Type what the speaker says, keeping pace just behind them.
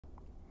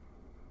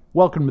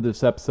Welcome to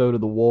this episode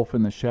of The Wolf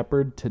and the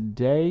Shepherd.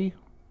 Today,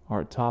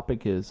 our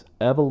topic is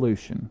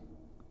evolution.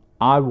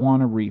 I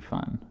want a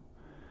refund.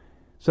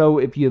 So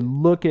if you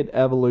look at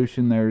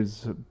evolution,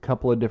 there's a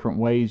couple of different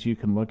ways you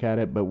can look at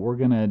it, but we're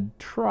going to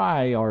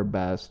try our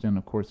best, and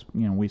of course,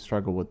 we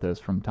struggle with this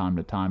from time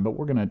to time, but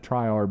we're going to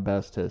try our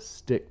best to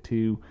stick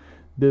to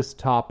this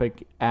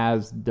topic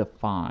as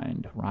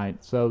defined,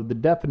 right? So the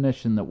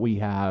definition that we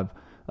have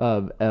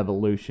of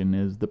evolution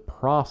is the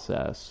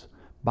process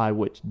by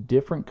which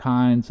different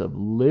kinds of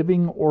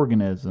living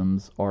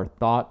organisms are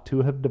thought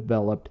to have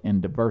developed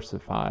and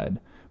diversified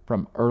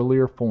from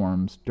earlier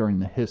forms during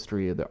the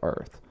history of the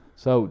Earth.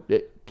 So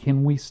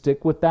can we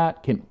stick with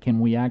that?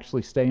 Can we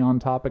actually stay on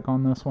topic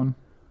on this one?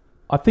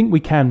 I think we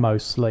can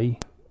mostly.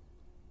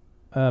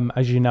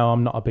 As you know,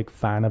 I'm not a big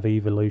fan of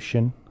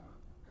evolution.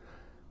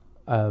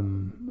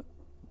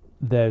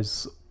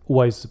 There's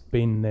always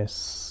been this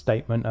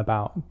statement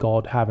about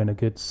God having a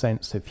good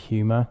sense of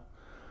humor.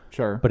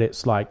 Sure. But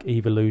it's like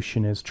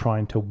evolution is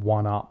trying to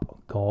one-up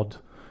God,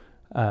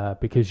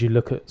 because you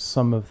look at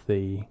some of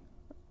the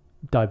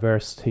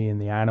diversity in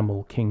the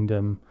animal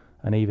kingdom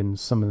and even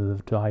some of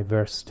the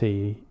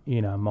diversity,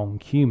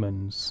 among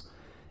humans.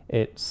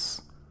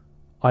 It's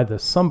either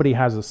somebody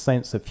has a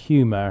sense of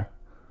humor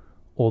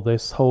or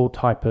this whole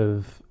type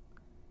of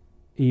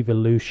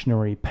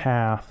evolutionary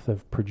path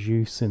of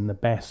producing the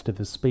best of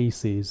a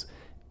species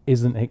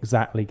isn't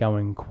exactly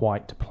going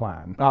quite to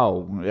plan.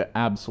 Oh,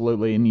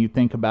 absolutely. And you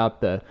think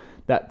about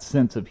that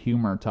sense of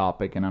humor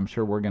topic, and I'm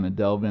sure we're going to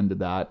delve into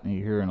that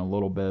here in a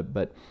little bit,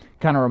 but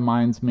kind of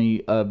reminds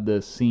me of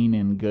the scene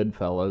in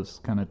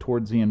Goodfellas, kind of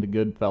towards the end of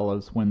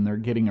Goodfellas, when they're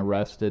getting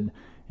arrested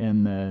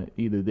and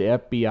either the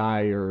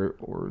FBI or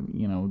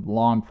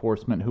law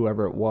enforcement,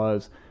 whoever it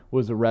was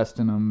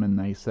arresting them, and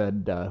they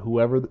said,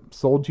 whoever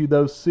sold you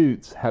those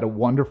suits had a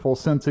wonderful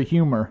sense of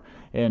humor.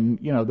 And,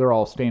 they're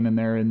all standing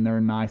there in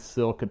their nice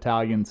silk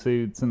Italian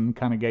suits and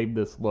kind of gave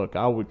this look.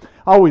 I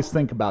always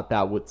think about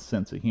that with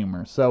sense of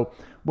humor. So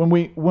when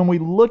we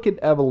look at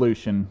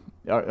evolution,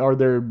 are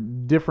there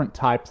different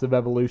types of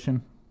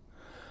evolution?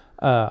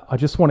 I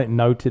just want it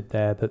noted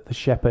there that the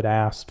shepherd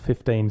asked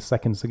 15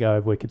 seconds ago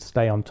if we could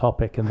stay on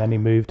topic, and then he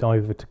moved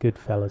over to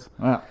Goodfellas.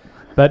 Well,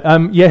 but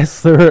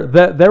yes,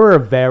 there are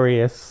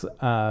various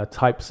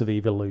types of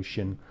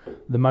evolution.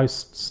 The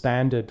most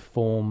standard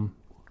form,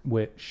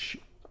 which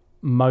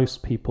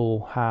most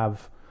people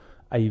have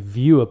a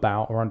view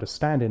about or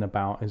understanding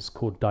about, is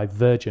called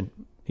divergent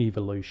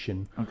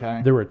evolution.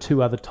 Okay. There are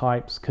two other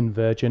types,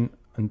 convergent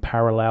and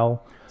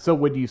parallel. So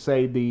would you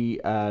say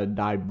the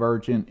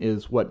divergent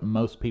is what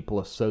most people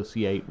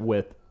associate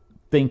with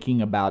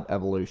thinking about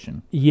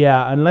evolution?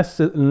 Yeah, unless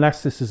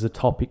this is a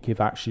topic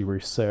you've actually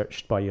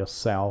researched by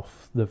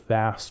yourself, the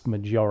vast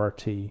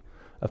majority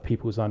of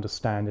people's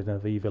understanding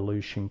of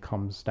evolution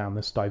comes down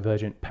this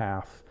divergent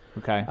path.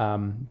 Okay.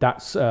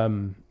 That's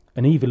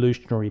an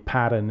evolutionary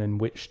pattern in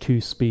which two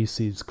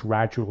species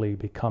gradually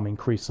become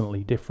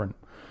increasingly different.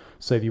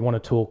 So if you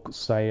want to talk,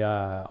 say,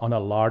 on a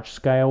large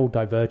scale,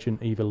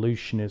 divergent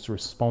evolution is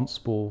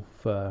responsible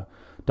for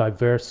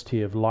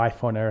diversity of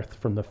life on Earth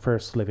from the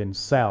first living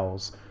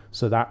cells.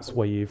 So that's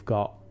where you've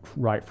got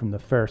right from the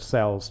first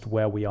cells to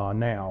where we are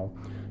now.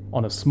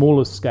 On a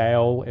smaller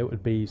scale, it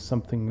would be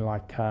something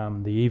like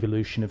the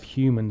evolution of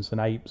humans and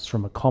apes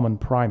from a common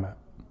primate.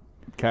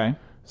 Okay.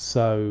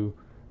 So,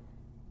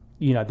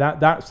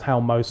 that's how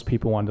most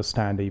people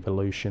understand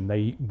evolution.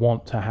 They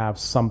want to have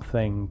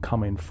something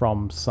coming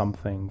from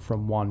something,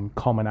 from one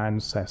common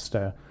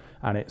ancestor,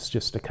 and it's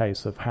just a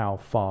case of how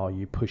far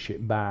you push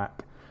it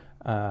back.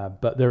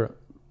 But there,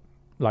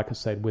 like I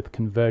said, with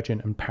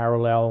convergent and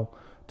parallel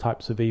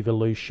types of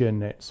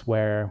evolution, it's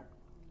where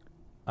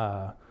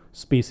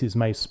species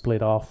may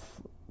split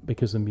off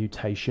because of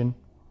mutation.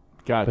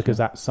 Gotcha. Because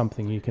that's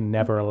something you can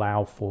never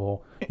allow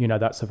for.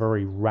 That's a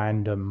very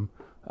random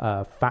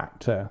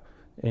factor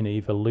in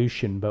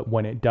evolution, but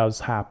when it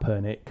does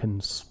happen, it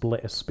can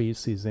split a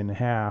species in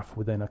half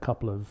within a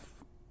couple of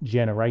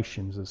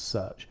generations as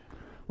such.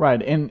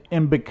 Right,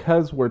 and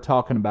because we're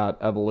talking about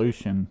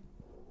evolution,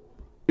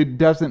 it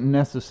doesn't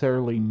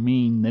necessarily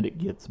mean that it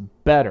gets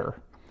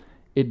better.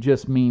 It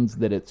just means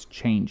that it's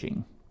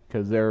changing,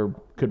 because there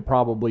could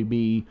probably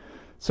be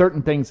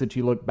certain things that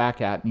you look back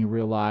at and you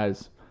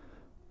realize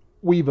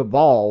we've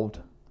evolved,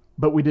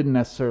 but we didn't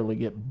necessarily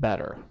get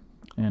better.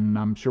 And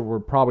I'm sure we're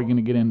probably going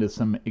to get into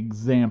some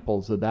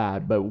examples of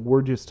that, but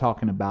we're just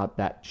talking about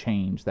that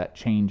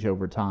change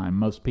over time.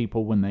 Most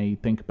people, when they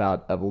think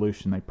about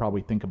evolution, they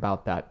probably think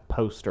about that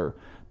poster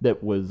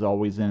that was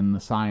always in the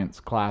science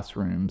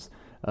classrooms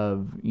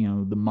of,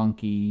 the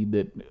monkey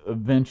that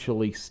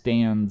eventually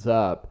stands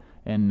up,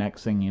 and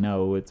next thing you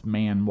know, it's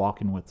man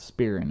walking with a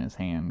spear in his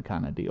hand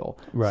kind of deal.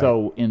 Right.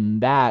 So in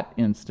that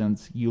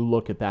instance, you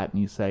look at that and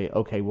you say,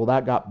 okay, well,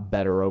 that got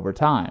better over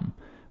time.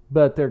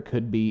 But there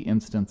could be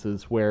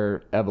instances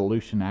where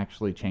evolution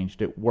actually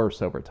changed it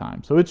worse over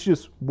time. So it's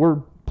just, we're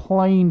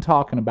plain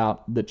talking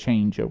about the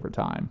change over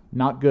time.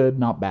 Not good,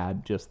 not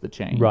bad, just the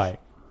change. Right.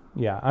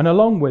 Yeah. And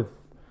along with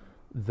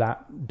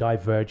that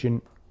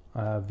divergent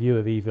view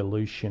of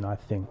evolution, I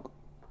think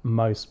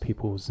most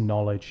people's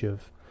knowledge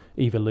of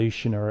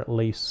evolution, or at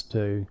least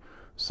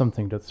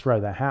something to throw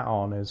their hat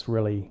on, is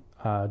really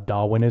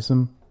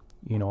Darwinism.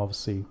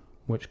 Obviously,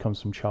 which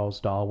comes from Charles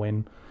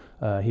Darwin.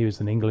 He was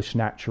an English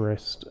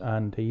naturalist,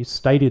 and he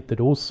stated that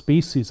all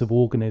species of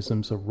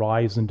organisms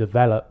arise and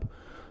develop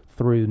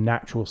through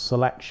natural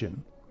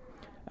selection,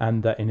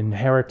 and that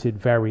inherited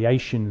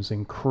variations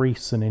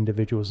increase an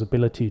individual's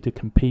ability to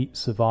compete,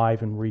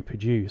 survive, and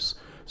reproduce.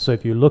 So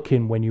if you look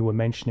in, when you were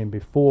mentioning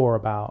before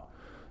about,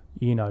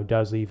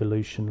 does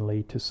evolution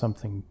lead to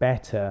something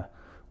better?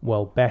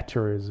 Well,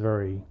 better is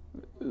very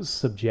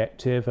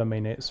subjective. I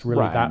mean, it's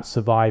really that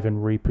survive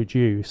and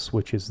reproduce,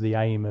 which is the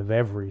aim of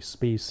every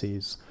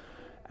species.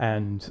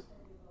 And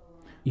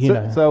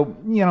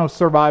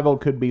survival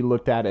could be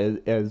looked at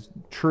as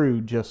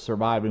true just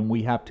surviving.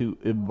 We have to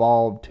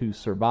evolve to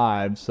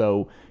survive,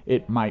 so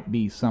it might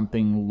be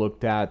something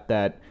looked at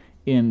that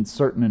in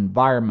certain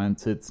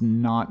environments it's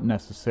not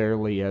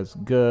necessarily as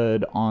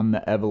good on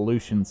the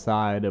evolution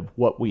side of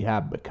what we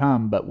have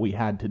become, but we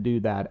had to do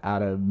that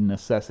out of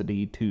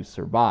necessity to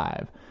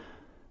survive.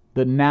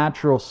 The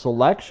natural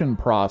selection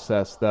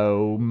process,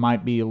 though,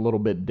 might be a little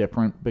bit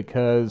different,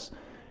 because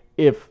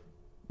if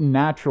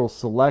natural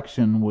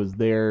selection was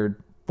there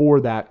for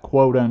that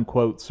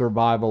quote-unquote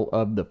survival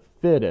of the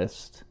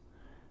fittest,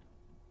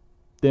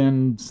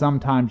 then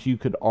sometimes you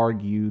could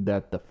argue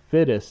that the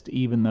fittest,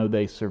 even though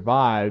they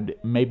survived,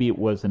 maybe it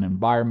was an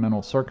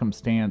environmental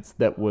circumstance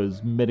that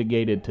was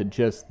mitigated to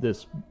just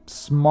this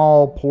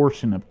small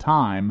portion of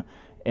time,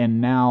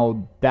 and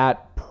now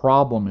that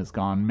problem is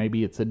gone.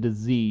 Maybe it's a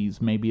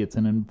disease, maybe it's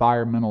an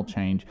environmental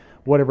change,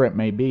 whatever it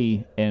may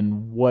be.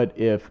 And what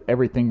if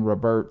everything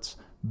reverts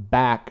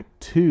back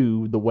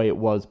to the way it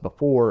was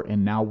before,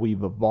 and now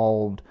we've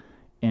evolved,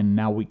 and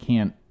now we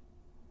can't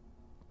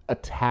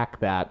attack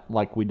that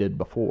like we did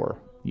before?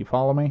 You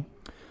follow me?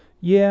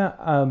 Yeah.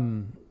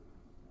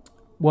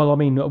 Well, I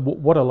mean,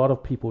 what a lot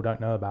of people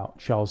don't know about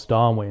Charles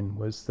Darwin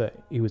was that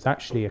he was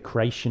actually a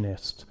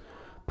creationist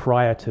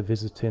prior to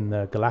visiting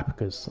the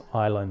Galapagos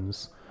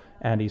Islands,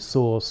 and he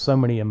saw so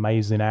many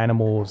amazing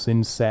animals,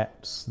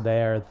 insects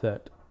there,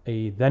 that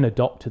he then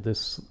adopted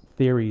this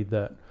theory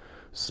that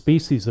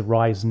species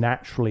arise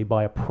naturally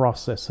by a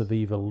process of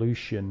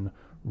evolution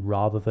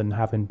rather than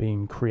having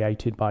been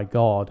created by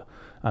God.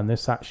 And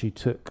this actually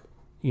took,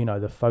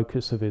 the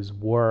focus of his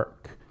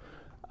work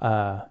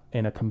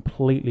in a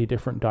completely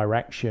different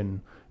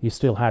direction. He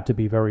still had to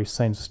be very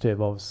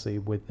sensitive, obviously,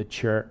 with the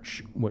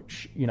church,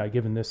 which,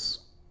 given this,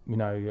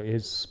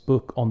 his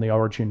book on the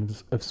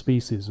origins of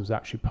species was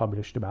actually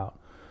published about,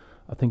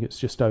 I think it's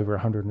just over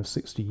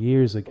 160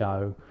 years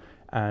ago.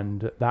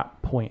 And at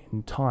that point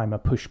in time, a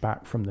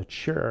pushback from the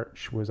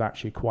church was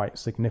actually quite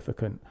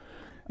significant.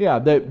 Yeah,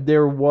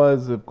 there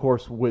was, of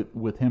course,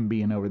 with him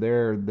being over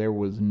there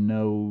was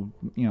no,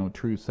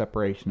 true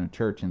separation of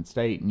church and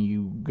state, and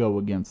you go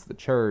against the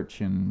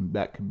church, and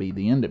that could be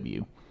the end of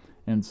you.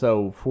 And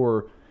so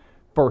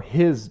for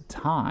his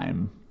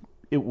time,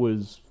 it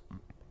was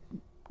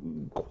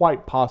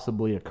quite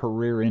possibly a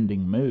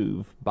career-ending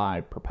move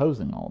by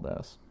proposing all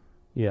this.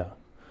 Yeah,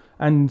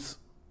 and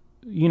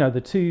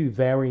the two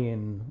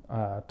varying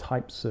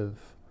types of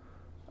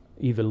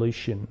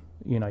evolution,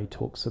 he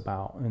talks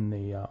about in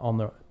the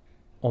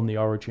on the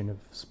origin of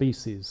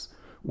species,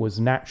 was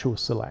natural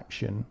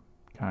selection,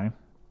 okay,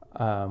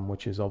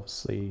 which is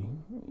obviously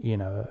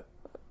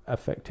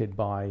affected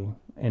by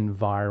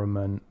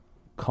environment,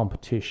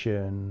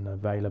 competition,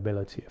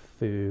 availability of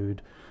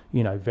food,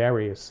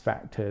 various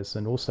factors,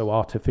 and also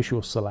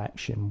artificial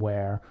selection,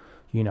 where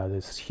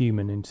there's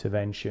human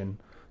intervention.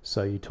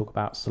 So you talk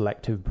about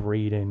selective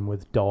breeding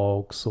with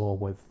dogs or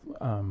with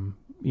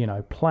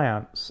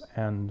plants.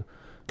 And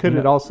could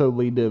it also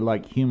lead to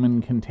like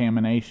human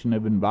contamination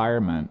of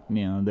environment?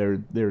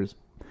 There's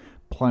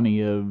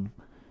plenty of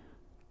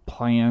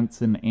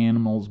plants and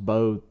animals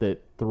both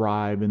that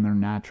thrive in their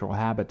natural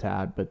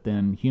habitat, but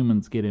then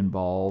humans get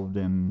involved,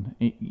 and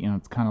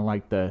it's kind of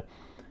like the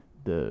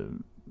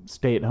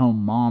stay-at-home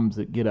moms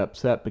that get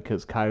upset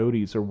because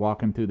coyotes are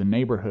walking through the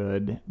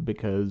neighborhood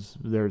because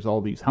there's all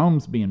these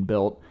homes being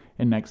built,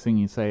 and next thing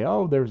you say,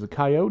 oh, there's a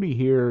coyote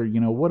here,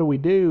 what do we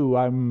do?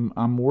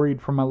 I'm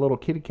worried for my little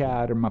kitty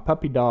cat or my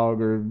puppy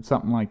dog or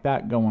something like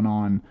that going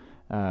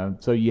on.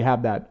 So you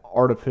have that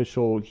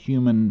artificial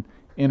human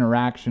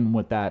interaction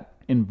with that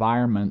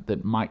environment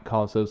that might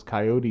cause those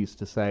coyotes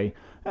to say,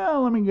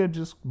 oh, let me go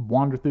just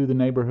wander through the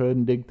neighborhood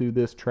and dig through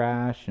this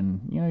trash.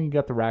 And you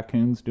got the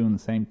raccoons doing the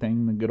same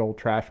thing, the good old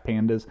trash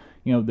pandas,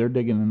 they're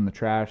digging in the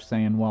trash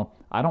saying, well,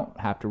 I don't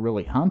have to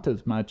really hunt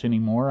as much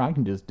anymore, I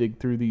can just dig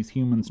through these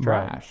humans'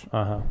 trash.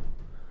 Right.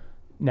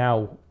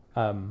 Now,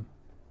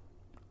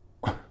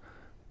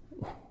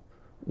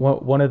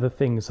 one of the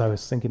things I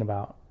was thinking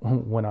about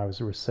when I was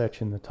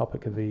researching the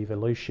topic of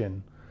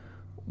evolution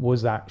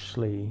was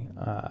actually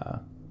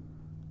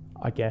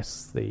I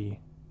guess the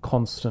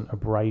constant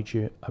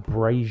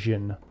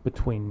abrasion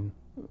between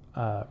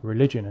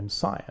religion and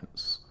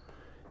science,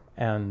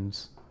 and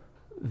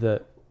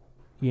that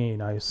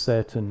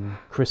certain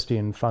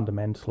Christian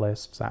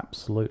fundamentalists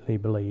absolutely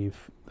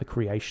believe the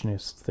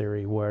creationist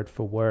theory word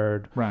for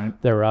word. Right.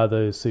 There are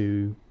others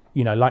who,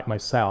 like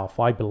myself,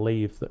 I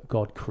believe that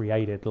God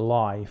created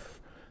life,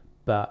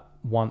 but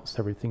once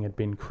everything had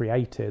been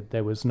created,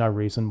 there was no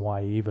reason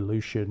why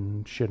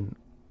evolution shouldn't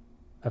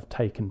have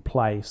taken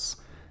place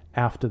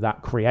after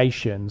that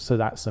creation. So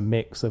that's a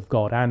mix of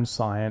God and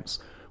science,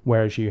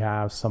 whereas you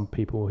have some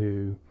people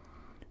who,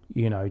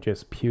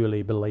 just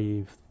purely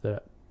believe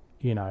that,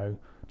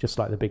 just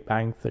like the Big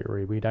Bang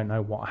Theory, we don't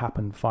know what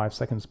happened 5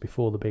 seconds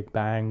before the Big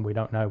Bang. We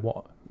don't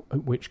know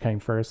which came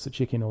first, the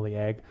chicken or the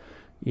egg.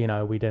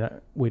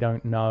 We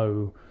don't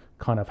know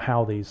kind of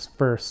how these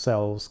first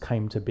cells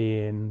came to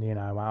being,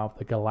 out of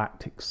the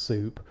galactic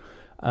soup.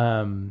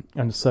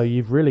 And so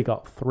you've really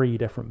got 3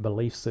 different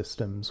belief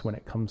systems when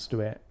it comes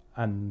to it.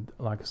 And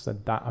like I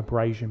said, that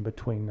abrasion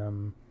between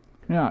them.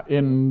 Yeah,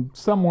 and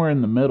somewhere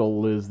in the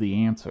middle is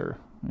the answer.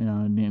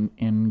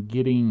 And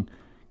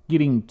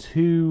getting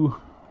too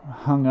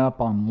hung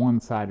up on one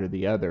side or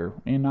the other,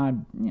 and I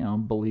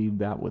believe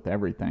that with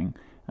everything.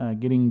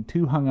 Getting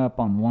too hung up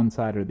on one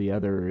side or the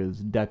other is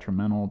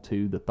detrimental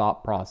to the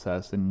thought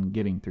process and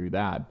getting through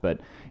that.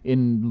 But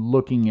in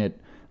looking at,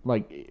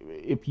 like,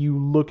 if you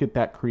look at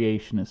that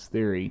creationist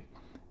theory,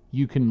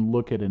 you can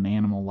look at an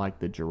animal like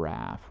the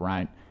giraffe,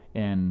 right?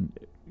 And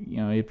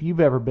if you've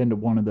ever been to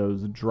one of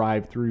those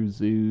drive-through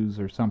zoos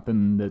or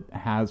something that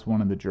has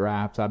one of the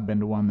giraffes, I've been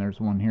to one. There's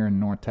one here in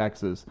North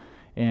Texas.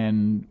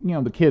 And,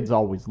 the kids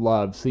always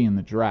love seeing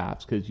the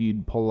giraffes because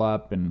you'd pull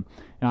up and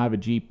I have a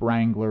Jeep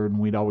Wrangler, and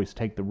we'd always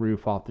take the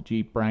roof off the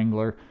Jeep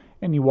Wrangler.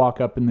 And you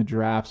walk up and the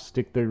giraffes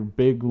stick their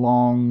big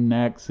long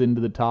necks into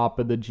the top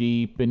of the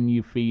Jeep, and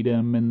you feed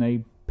them and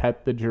they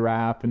pet the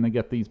giraffe and they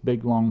get these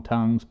big long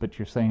tongues. But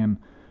you're saying,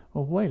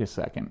 well, wait a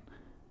second.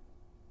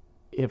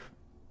 If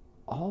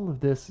all of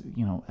this,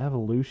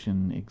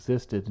 evolution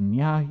existed,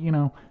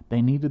 and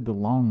they needed the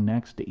long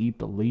necks to eat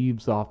the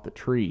leaves off the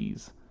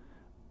trees.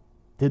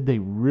 Did they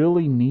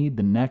really need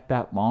the neck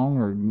that long?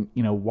 Or,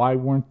 why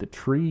weren't the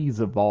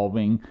trees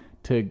evolving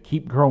to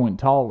keep growing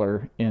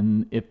taller?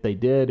 And if they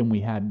did, and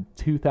we had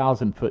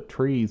 2,000-foot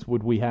trees,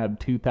 would we have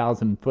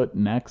 2,000-foot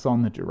necks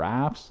on the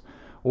giraffes?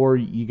 Or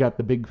you got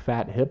the big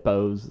fat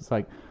hippos. It's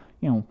like,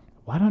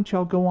 why don't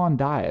y'all go on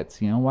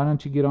diets? Why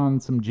don't you get on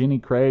some Jenny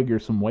Craig or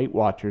some Weight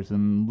Watchers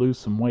and lose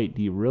some weight?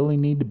 Do you really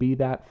need to be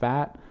that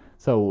fat?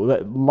 So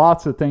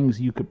lots of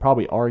things you could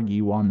probably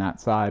argue on that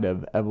side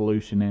of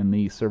evolution and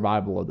the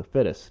survival of the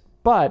fittest.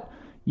 But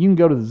you can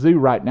go to the zoo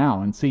right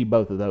now and see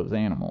both of those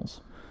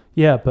animals.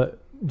 Yeah,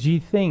 but do you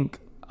think,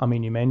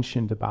 you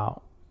mentioned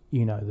about,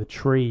 the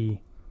tree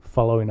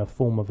following a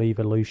form of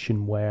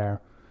evolution where,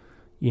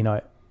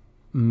 it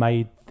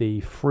made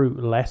the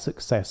fruit less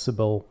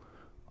accessible.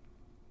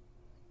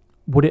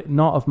 Would it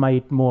not have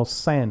made more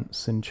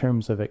sense in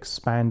terms of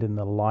expanding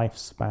the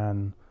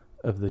lifespan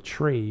of the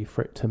tree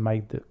for it to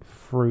make the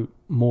fruit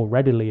more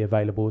readily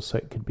available so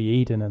it could be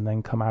eaten and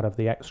then come out of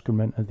the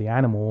excrement of the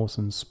animals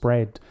and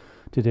spread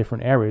to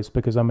different areas?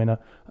 Because I don't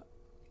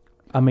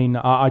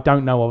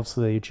know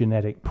obviously the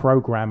genetic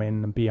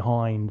programming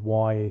behind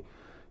why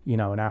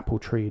an apple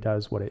tree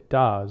does what it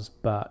does,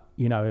 but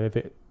if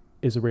it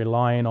is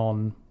relying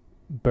on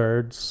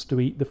birds to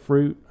eat the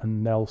fruit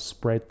and they'll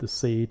spread the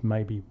seed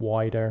maybe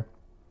wider,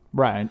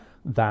 right,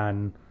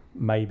 than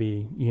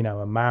maybe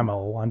a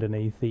mammal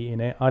underneath eating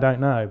it. I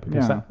don't know,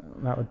 because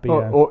that would be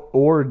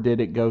or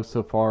did it go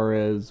so far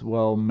as,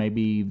 well,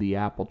 maybe the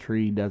apple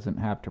tree doesn't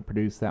have to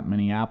produce that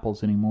many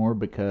apples anymore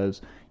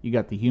because you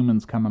got the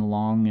humans coming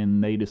along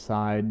and they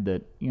decide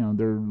that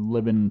they're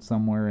living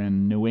somewhere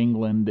in New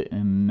England,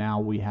 and now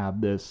we have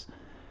this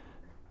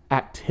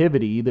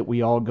activity that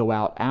we all go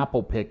out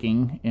apple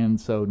picking,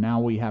 and so now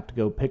we have to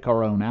go pick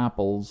our own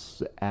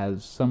apples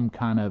as some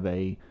kind of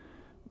a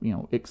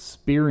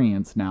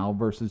experience now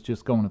versus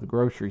just going to the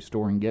grocery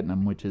store and getting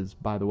them, which is,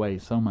 by the way,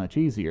 so much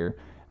easier.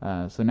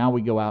 So now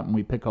we go out and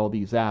we pick all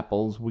these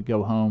apples. We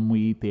go home, we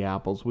eat the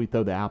apples, we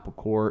throw the apple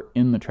core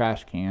in the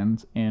trash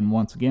cans, and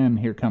once again,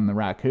 here come the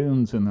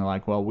raccoons, and they're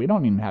like, well, we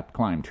don't even have to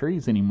climb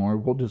trees anymore.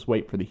 We'll just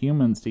wait for the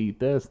humans to eat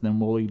this,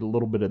 then we'll eat a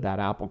little bit of that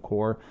apple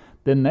core.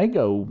 Then they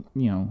go,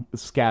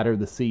 scatter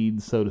the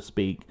seeds, so to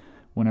speak,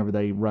 whenever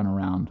they run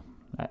around.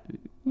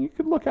 You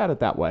could look at it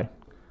that way.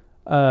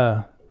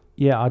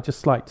 Yeah, I'd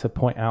just like to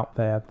point out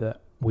there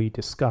that we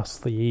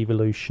discussed the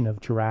evolution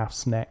of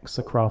giraffes' necks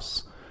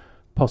across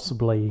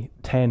possibly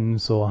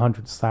tens or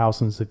hundreds of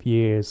thousands of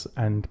years,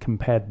 and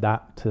compared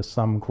that to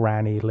some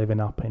granny living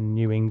up in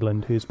New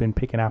England who's been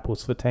picking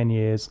apples for 10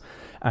 years,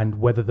 and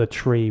whether the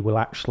tree will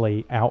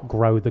actually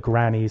outgrow the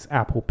granny's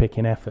apple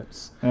picking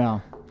efforts. Yeah.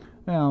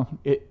 Well,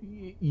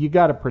 you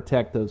got to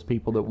protect those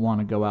people that want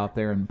to go out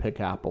there and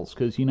pick apples,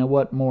 because you know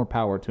what? More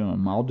power to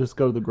them. I'll just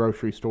go to the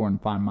grocery store and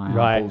find my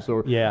apples.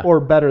 Or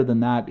better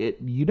than that,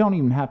 you don't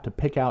even have to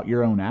pick out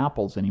your own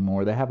apples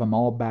anymore. They have them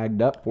all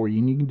bagged up for you,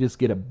 and you can just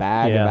get a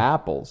bag of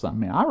apples.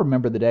 I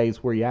remember the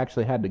days where you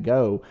actually had to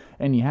go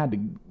and you had to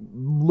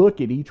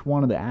look at each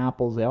one of the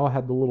apples. They all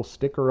had the little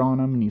sticker on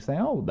them, and you say,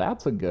 oh,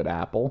 that's a good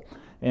apple.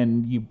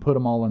 and you put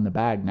them all in the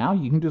bag. Now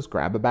you can just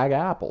grab a bag of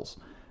apples.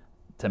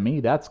 To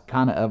me, that's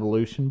kind of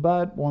evolution,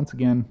 but once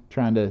again,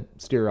 trying to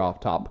steer off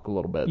topic a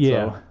little bit.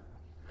 Yeah. So.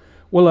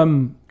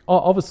 Well,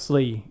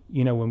 obviously,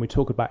 when we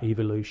talk about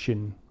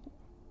evolution,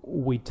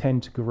 we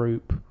tend to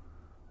group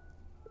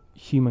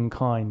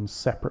humankind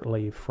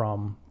separately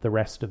from the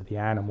rest of the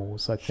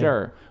animals. I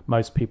think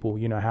most people,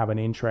 have an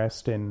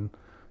interest in,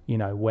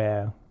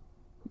 where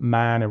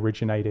man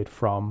originated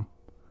from,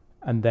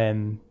 and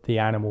then the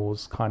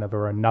animals kind of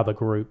are another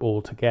group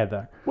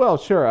altogether. Well,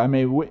 sure. I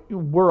mean,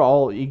 we're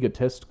all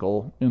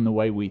egotistical in the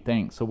way we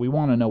think, so we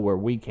want to know where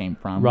we came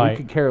from. Right. We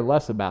could care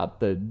less about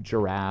the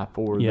giraffe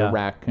or the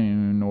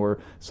raccoon or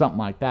something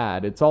like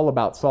that. It's all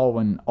about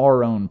solving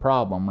our own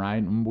problem,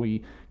 right? And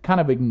we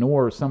kind of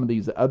ignore some of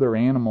these other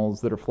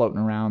animals that are floating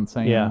around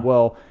saying,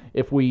 well,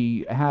 if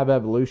we have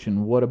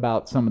evolution, what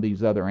about some of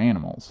these other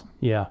animals?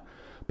 Yeah,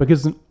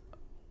 because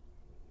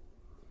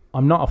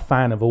I'm not a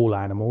fan of all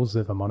animals,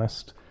 if I'm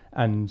honest.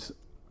 And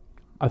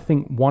I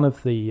think one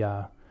of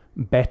the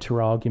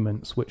better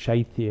arguments which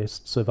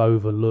atheists have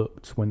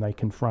overlooked when they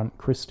confront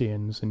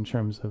Christians in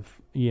terms of,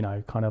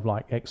 kind of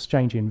like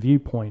exchanging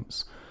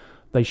viewpoints,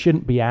 they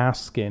shouldn't be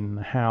asking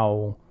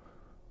how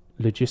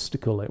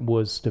logistical it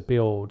was to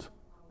build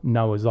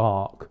Noah's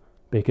Ark,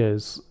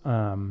 because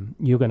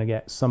you're going to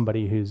get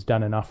somebody who's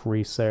done enough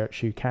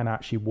research who can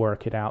actually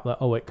work it out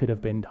that, it could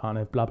have been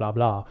done, blah, blah,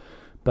 blah.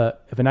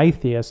 But if an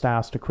atheist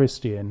asked a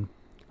Christian,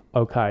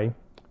 okay,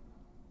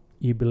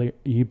 you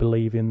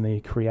believe in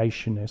the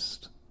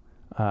creationist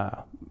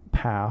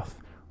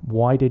path,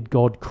 why did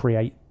God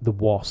create the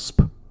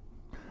wasp?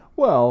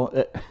 Well,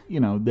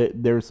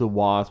 there's the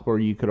wasp, or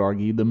you could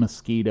argue the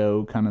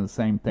mosquito, kind of the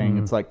same thing.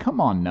 It's like, come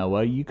on,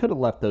 Noah, you could have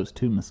left those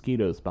 2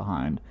 mosquitoes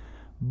behind.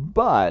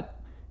 But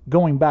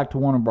going back to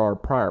one of our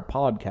prior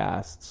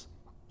podcasts,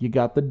 you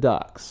got the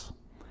ducks.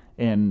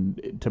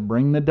 And to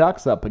bring the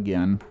ducks up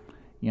again,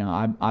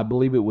 I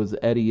believe it was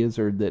Eddie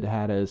Izzard that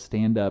had a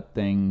stand-up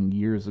thing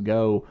years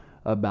ago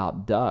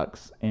about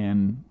ducks.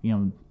 And,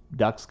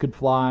 ducks could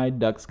fly,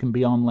 ducks can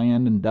be on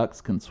land, and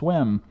ducks can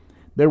swim.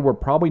 There were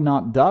probably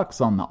not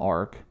ducks on the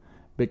ark,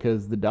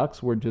 because the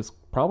ducks were just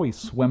probably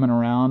swimming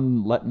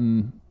around,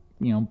 letting,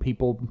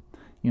 people,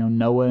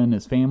 Noah and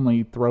his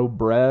family throw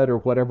bread or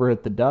whatever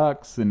at the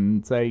ducks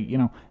and say,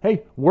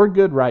 hey, we're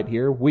good right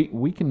here.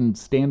 We can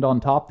stand on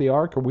top of the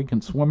ark, or we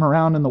can swim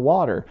around in the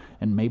water.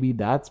 And maybe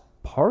that's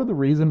part of the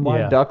reason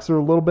why ducks are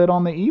a little bit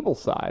on the evil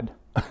side.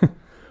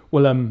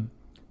 Well,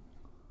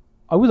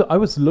 I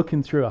was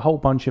looking through a whole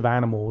bunch of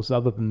animals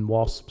other than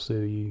wasps,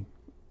 who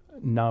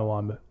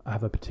I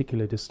have a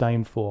particular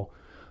disdain for.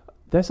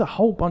 There's a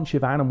whole bunch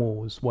of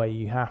animals where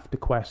you have to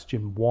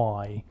question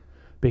why,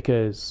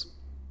 because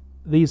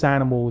these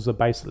animals are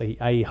basically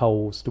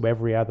a-holes to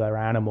every other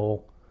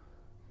animal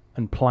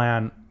and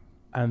plant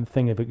and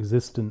thing of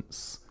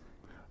existence.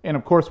 And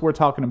of course, we're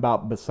talking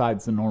about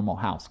besides the normal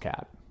house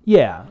cat.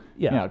 Yeah.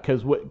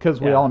 Because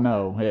we all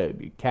know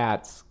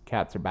cats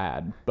are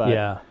bad,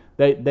 but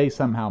they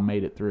somehow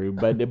made it through.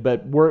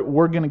 But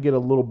we're going to get a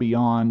little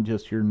beyond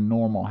just your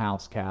normal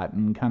house cat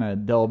and kind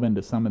of delve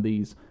into some of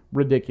these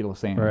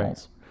ridiculous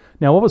animals. Right.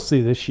 Now,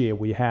 obviously, this year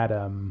we had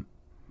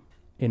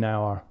in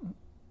our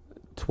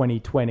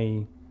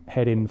 2020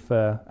 heading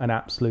for an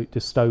absolute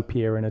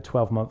dystopia in a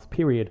 12-month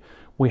period,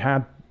 we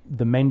had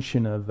the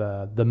mention of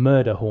the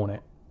murder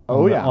hornet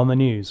on the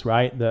news,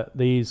 right? That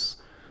these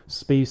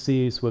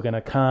species were going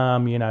to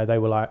come, they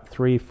were like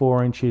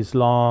 3-4 inches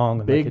long,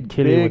 and they could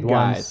kill you with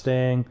one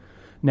sting.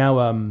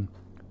 Now,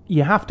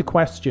 you have to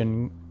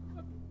question,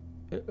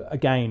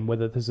 again,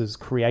 whether this is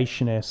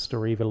creationist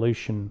or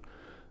evolution.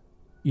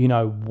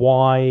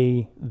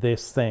 Why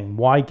this thing?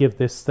 Why give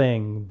this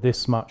thing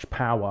this much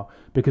power?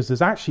 Because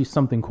there's actually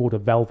something called a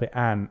velvet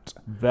ant.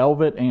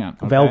 Velvet ant.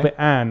 Okay. Velvet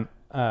ant,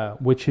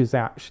 which is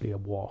actually a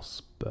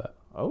wasp. But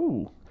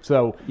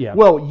So,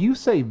 well, you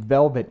say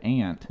velvet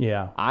ant.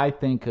 Yeah. I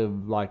think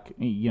of, like,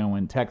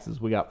 in Texas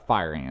we got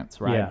fire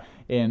ants, right? Yeah.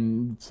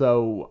 And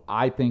so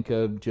I think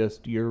of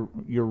just your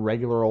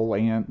regular old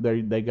ant.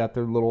 They got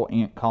their little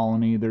ant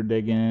colony they're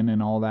digging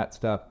and all that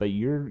stuff. But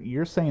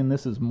you're saying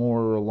this is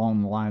more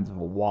along the lines of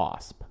a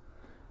wasp.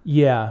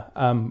 Yeah.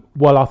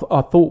 Well,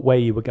 I thought where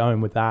you were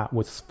going with that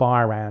was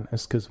fire ant,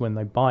 is because when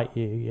they bite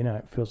you,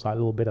 it feels like a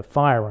little bit of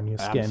fire on your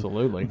skin.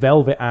 Absolutely.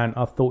 Velvet ant,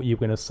 I thought you were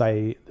going to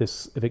say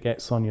this, if it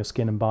gets on your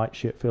skin and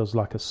bites you, it feels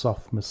like a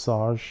soft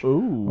massage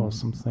or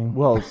something.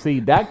 Well, see,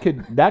 that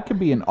could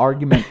be an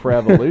argument for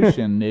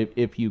evolution.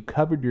 If you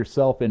covered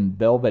yourself in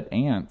velvet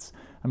ants,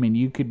 I mean,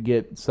 you could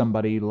get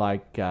somebody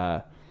like...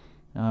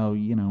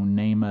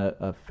 name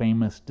a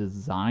famous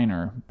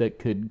designer that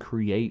could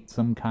create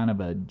some kind of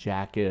a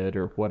jacket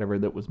or whatever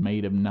that was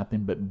made of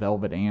nothing but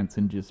velvet ants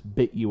and just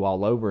bit you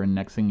all over, and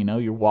next thing you know,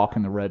 you're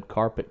walking the red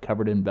carpet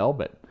covered in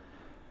velvet.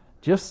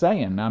 Just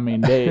saying. I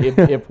mean,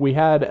 if we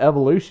had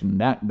evolution,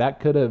 that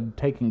could have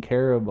taken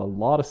care of a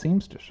lot of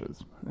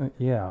seamstresses.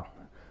 Yeah.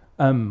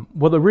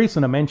 Well, the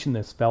reason I mention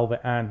this velvet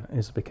ant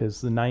is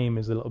because the name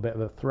is a little bit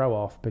of a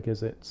throw-off,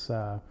 because it's...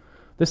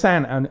 This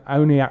ant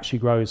only actually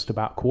grows to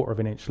about 1/4 of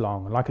an inch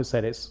long. And like I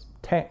said, it's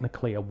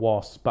technically a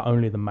wasp, but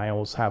only the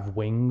males have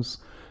wings.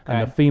 Okay.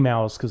 And the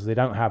females, because they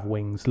don't have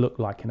wings, look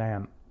like an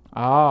ant.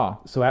 Ah.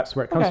 So that's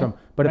where it comes Okay. from.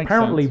 But Makes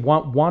apparently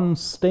sense. one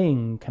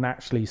sting can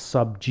actually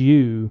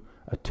subdue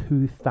a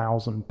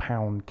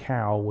 2,000-pound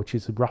cow, which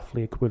is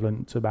roughly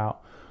equivalent to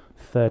about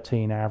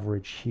 13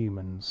 average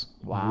humans.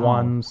 Wow.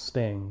 One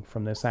sting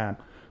from this ant.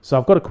 So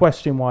I've got to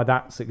question why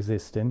that's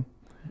existing.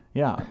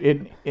 Yeah,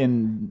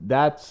 and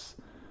that's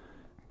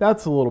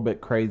a little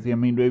bit crazy. I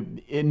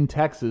mean, in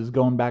Texas,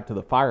 going back to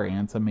the fire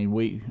ants, I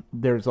mean,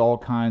 there's all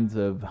kinds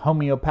of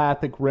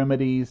homeopathic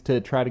remedies to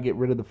try to get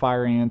rid of the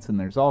fire ants, and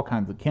there's all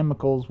kinds of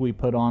chemicals we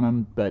put on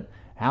them. But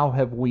how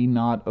have we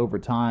not, over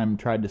time,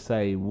 tried to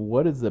say,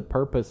 what is the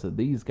purpose of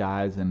these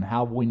guys, and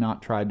how have we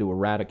not tried to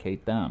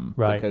eradicate them?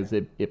 Right. Because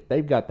if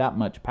they've got that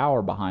much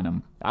power behind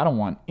them, I don't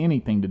want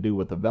anything to do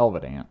with the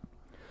velvet ant.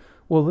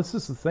 Well, this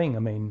is the thing. I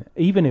mean,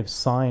 even if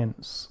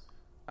science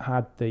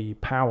had the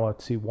power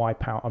to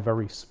wipe out a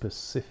very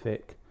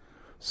specific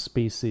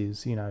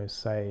species,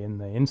 say in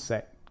the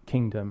insect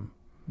kingdom,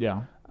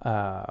 Yeah.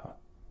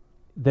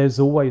 there's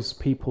always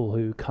people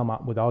who come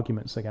up with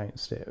arguments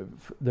against it.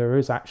 There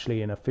is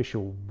actually an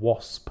official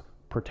wasp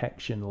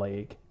protection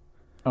league.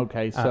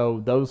 Okay,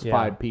 so those yeah.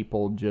 5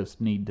 people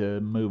just need to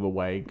move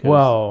away. 'Cause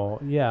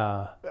Well,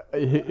 yeah.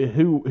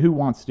 who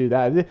wants to do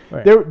that?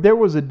 Right. There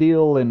was a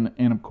deal, and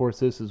of course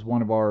this is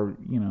one of our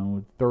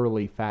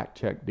thoroughly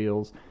fact-checked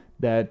deals,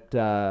 that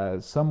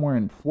somewhere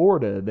in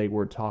Florida they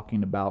were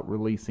talking about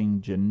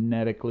releasing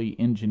genetically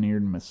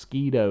engineered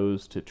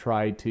mosquitoes to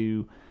try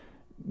to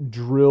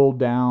drill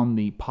down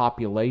the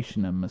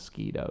population of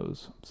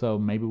mosquitoes. So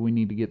maybe we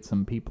need to get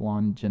some people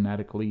on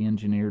genetically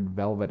engineered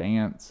velvet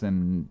ants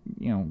and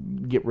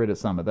get rid of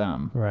some of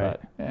them. Right.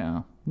 But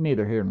yeah,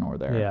 neither here nor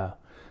there. Yeah.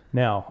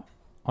 Now,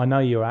 I know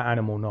your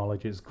animal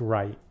knowledge is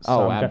great.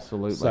 So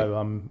Absolutely. So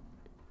I'm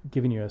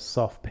giving you a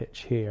soft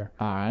pitch here.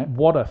 All right.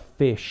 What are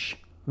fish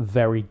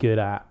very good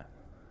at?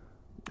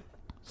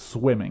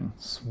 Swimming.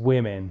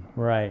 Swimming,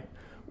 right.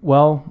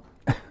 Well,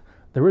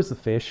 there is a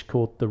fish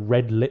called the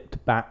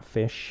red-lipped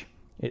batfish.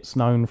 It's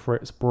known for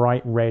its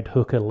bright red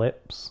hooker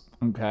lips.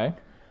 Okay.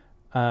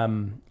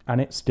 And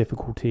its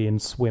difficulty in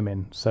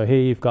swimming. So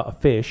here you've got a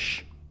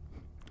fish,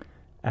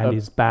 and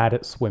he's bad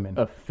at swimming.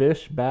 A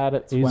fish bad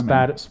at swimming. He's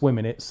bad at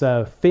swimming. Its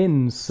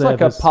fins It's serve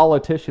like a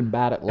politician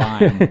bad at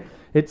lying.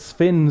 its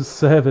fins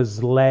serve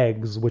as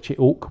legs, which it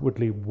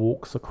awkwardly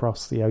walks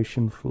across the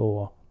ocean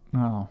floor.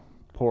 Oh,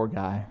 poor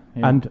guy.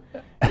 And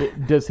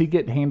does he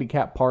get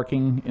handicap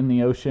parking in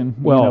the ocean?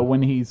 Well,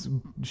 when he's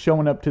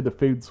showing up to the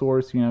food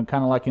source, kind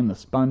of like in the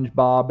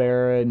SpongeBob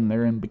era, and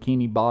they're in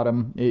Bikini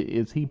Bottom.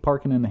 Is he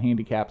parking in the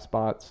handicap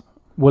spots?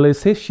 well,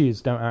 his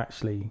issues don't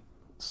actually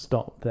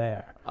stop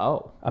there.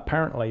 Oh,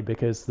 Apparently,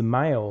 because the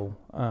male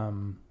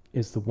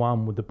is the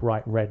one with the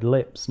bright red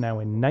lips. Now,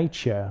 in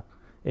nature,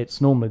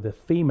 it's normally the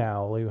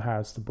female who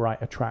has the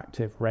bright,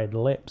 attractive red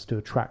lips to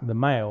attract the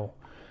male.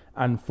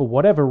 And for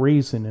whatever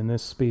reason, in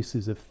this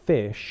species of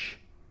fish,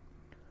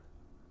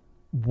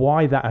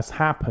 why that has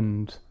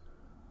happened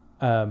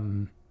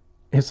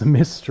is a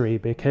mystery,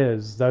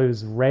 because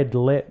those red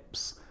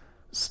lips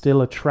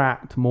still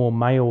attract more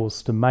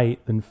males to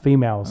mate than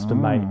females to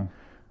mate.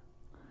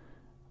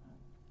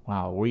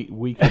 Wow, we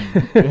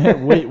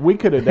could we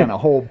could have done a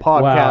whole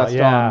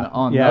podcast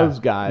on those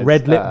guys.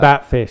 Red lip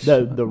batfish.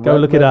 The Go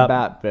look it up.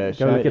 Batfish.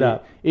 Go look it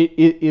up.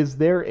 Is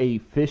there a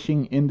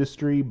fishing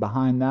industry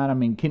behind that? I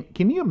mean,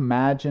 can you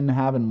imagine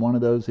having one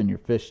of those in your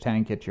fish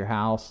tank at your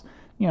house?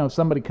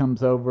 Somebody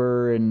comes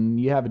over and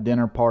you have a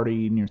dinner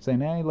party and you're saying,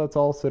 hey, let's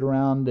all sit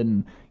around,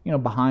 and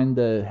behind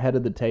the head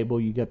of the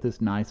table you got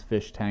this nice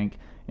fish tank,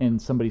 and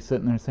somebody's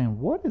sitting there saying,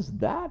 what is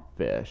that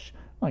fish?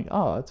 I'm like,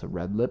 oh, it's a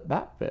red lip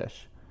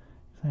batfish.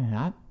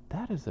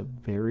 That is a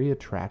very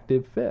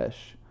attractive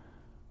fish.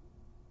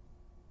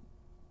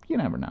 You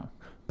never know.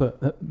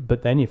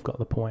 But then you've got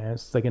the point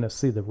is they're going to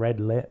see the red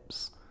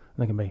lips and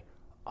they're going to be,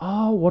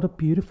 oh, what a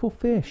beautiful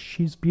fish.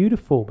 She's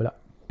beautiful. But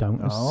don't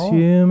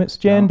assume it's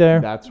gender.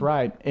 No, that's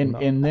right.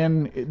 And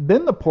then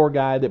the poor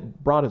guy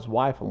that brought his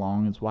wife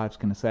along, his wife's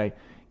going to say,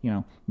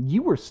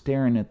 you were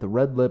staring at the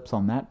red lips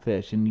on that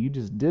fish and you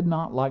just did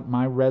not like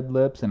my red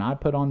lips, and I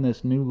put on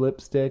this new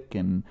lipstick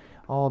and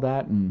all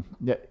that, and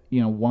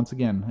once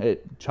again,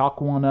 chalk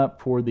one up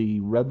for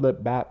the red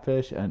lip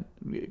batfish and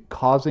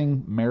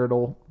causing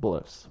marital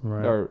bliss,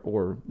 right.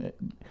 or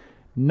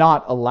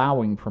not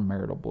allowing for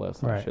marital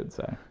bliss, right. I should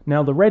say.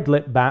 Now, the red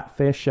lip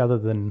batfish, other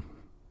than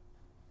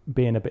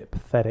being a bit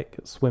pathetic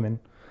at swimming,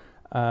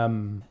 I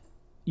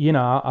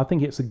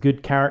think it's a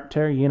good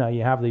character. You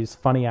have these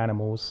funny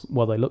animals.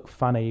 Well, they look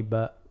funny,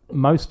 but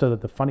most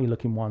of the funny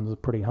looking ones are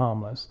pretty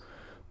harmless.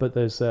 But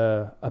there's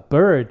a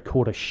bird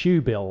called a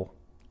shoebill.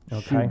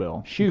 Okay?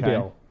 Shoebill.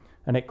 Okay.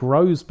 And it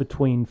grows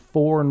between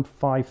 4 and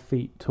 5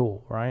 feet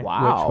tall, right?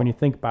 Wow. Which, when you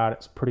think about it,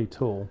 it's pretty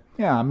tall.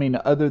 Yeah, I mean,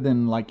 other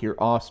than like your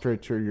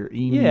ostrich or your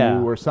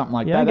emu or something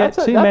like that.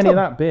 That's too many of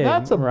that big.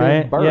 That's a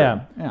right? big bird.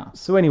 Yeah.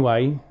 So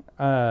anyway,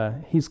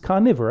 he's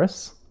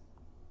carnivorous.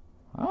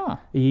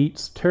 He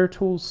eats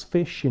turtles,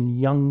 fish, and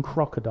young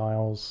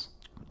crocodiles.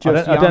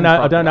 Just I don't know.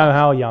 young I don't know crocodiles.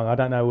 how young. I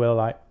don't know. We're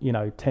like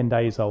 10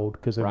 days old,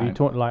 because if you're Right.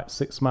 talking like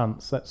 6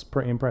 months, that's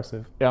pretty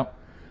impressive. Yep.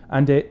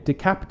 And it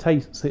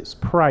decapitates its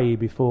prey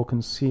before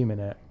consuming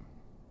it.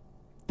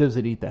 Does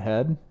it eat the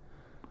head?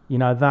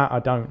 That I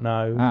don't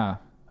know.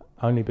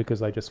 Only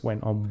because I just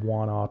went on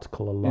one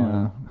article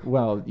alone.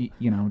 Well,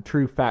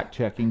 true fact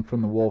checking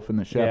from the wolf and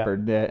the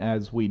shepherd,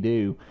 as we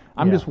do.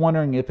 I'm just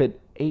wondering, if it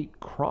ate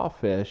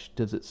crawfish,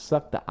 does it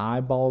suck the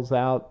eyeballs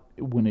out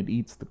when it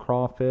eats the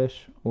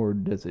crawfish, or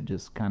does it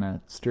just kind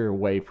of steer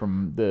away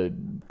from the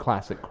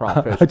classic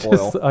crawfish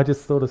boil? I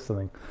just thought of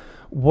something.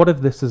 What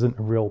if this isn't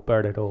a real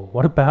bird at all?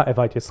 What about if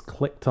I just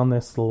clicked on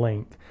this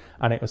link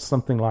and it was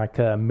something like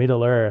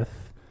Middle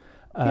Earth?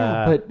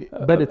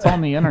 But it's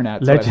on the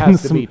internet, so it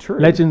has to be true.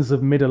 Legends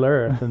of Middle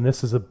Earth, and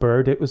this is a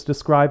bird it was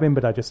describing,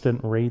 but I just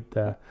didn't read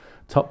the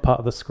top part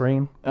of the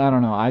screen. I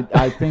don't know.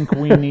 I think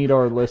we need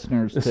our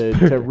listeners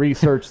to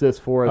research this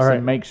for us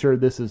and make sure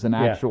this is an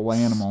actual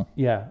animal.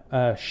 Yeah,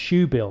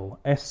 shoebill,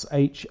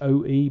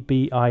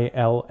 Shoebill.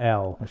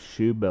 A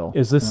shoebill.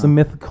 Is this a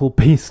mythical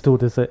beast, or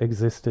does it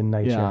exist in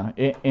nature?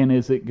 Yeah, and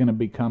is it going to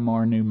become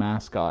our new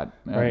mascot?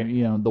 Right.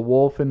 The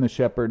wolf and the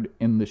shepherd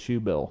in the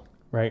shoebill.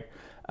 Right.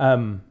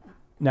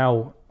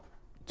 Now,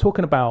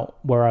 talking about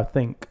where I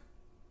think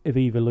if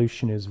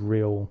evolution is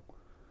real,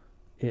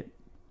 it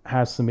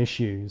has some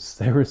issues.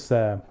 There's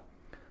a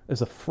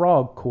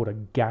frog called a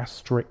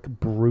gastric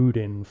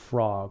brooding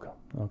frog,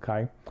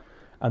 okay?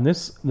 And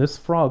this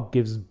frog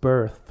gives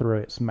birth through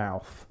its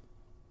mouth.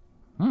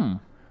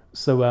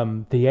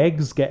 So the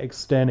eggs get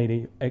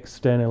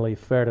externally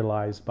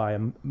fertilized by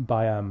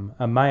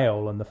a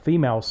male, and the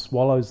female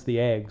swallows the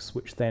eggs,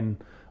 which then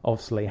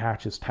obviously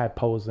hatches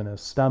tadpoles in her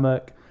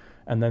stomach,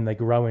 and then they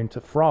grow into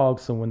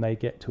frogs, and when they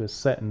get to a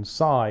certain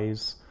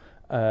size,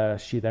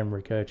 she then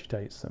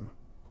regurgitates them.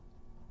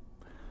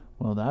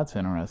 Well, that's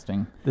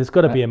interesting. There's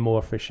got to be a more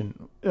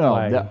efficient way.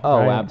 Right?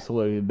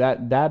 Absolutely.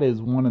 That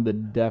is one of the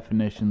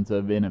definitions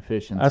of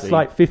inefficiency. That's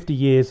like 50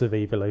 years of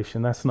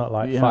evolution. That's not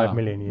like 5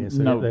 million years.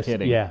 No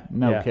kidding.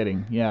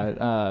 Kidding.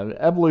 Yeah.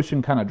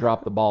 Evolution kind of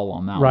dropped the ball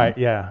on that one. Right,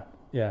 yeah.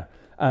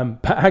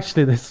 But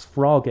actually, this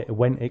frog, it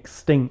went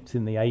extinct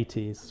in the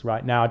 80s.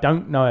 Right now, I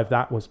don't know if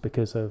that was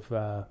because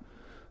of,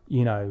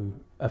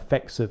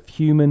 effects of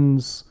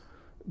humans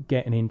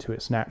getting into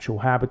its natural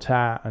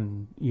habitat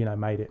and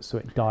made it so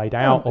it died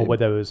out, or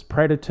whether it was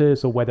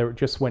predators, or whether it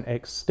just went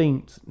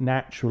extinct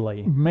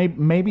naturally.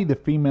 Maybe the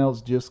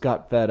females just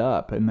got fed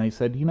up and they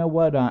said, you know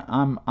what,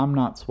 I'm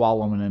not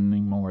swallowing any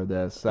more of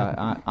this.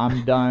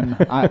 I'm done.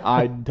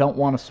 I don't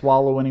want to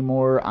swallow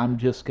anymore. I'm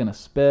just gonna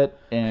spit,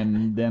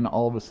 and then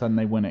all of a sudden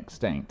they went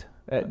extinct.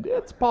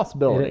 It's a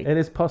possibility. It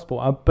is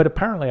possible, but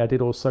apparently I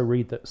did also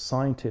read that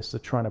scientists are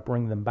trying to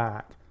bring them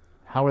back.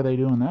 How are they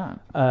doing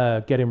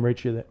that? Getting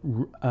rid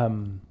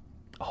of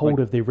hold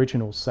of the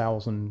original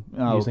cells and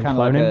using kind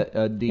cloning. of like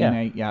a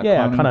DNA,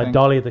 kind of thing.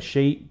 Dolly the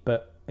sheep,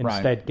 but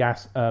instead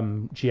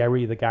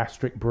Jerry the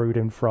gastric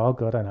brooding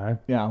frog. I don't know.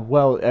 Yeah,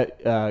 well,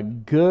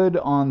 good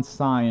on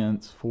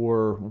science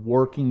for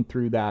working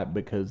through that,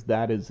 because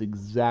that is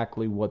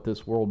exactly what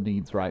this world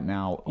needs right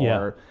now.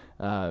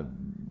 Are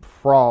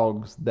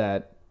frogs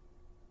that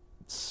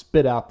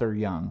spit out their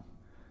young.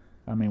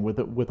 I mean,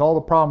 with all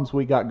the problems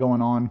we got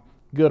going on.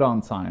 Good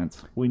on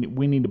science. We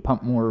need to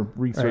pump more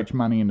research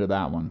money into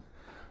that one.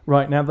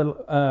 Right, now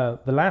the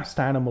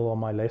last animal on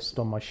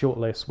my short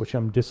list, which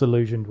I'm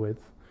disillusioned with,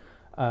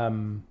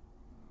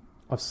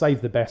 I've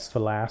saved the best for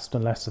last,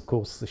 unless of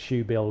course the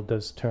shoebill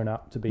does turn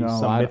up to be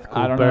some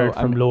mythical bird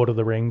from Lord of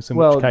the Rings, in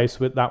which case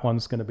that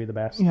one's going to be the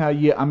best.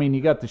 Yeah. I mean,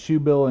 you got the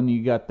shoebill and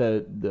you got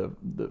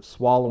the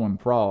swallowing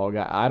frog.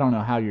 I don't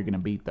know how you're going to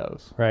beat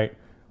those. Right.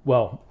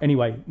 Well,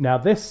 anyway, now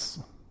this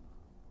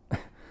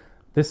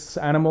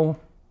animal,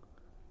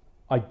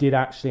 I did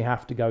actually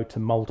have to go to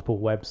multiple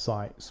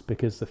websites,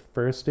 because the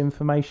first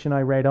information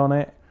I read on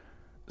it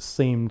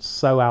seemed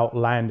so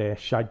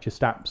outlandish, I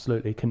just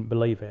absolutely couldn't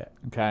believe it.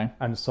 Okay.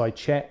 And so I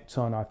checked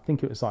on, I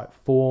think it was like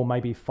 4,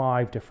 maybe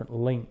 5 different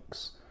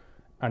links,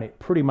 and it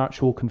pretty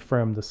much all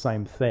confirmed the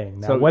same thing.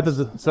 Now,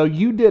 so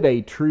you did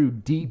a true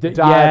deep dive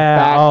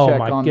fact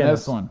check on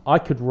this one. I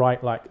could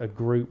write like a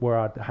group where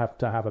I'd have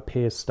to have a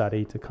peer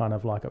study to kind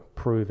of like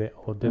approve it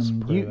or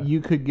disprove it. You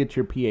could get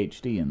your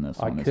PhD in this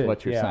one, is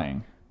what you're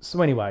saying. So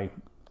anyway,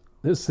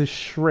 there's this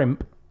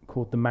shrimp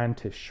called the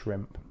mantis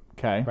shrimp.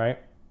 Okay. Right?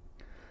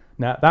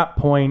 Now, at that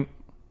point,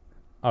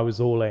 I was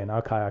all in.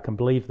 Okay, I can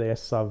believe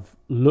this. I've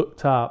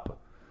looked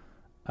up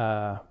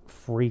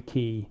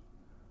freaky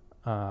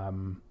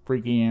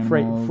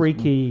animals.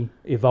 Freaky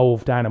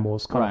evolved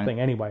animals kind of thing.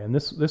 Anyway, and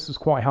this is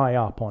quite high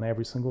up on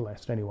every single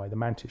list. Anyway, the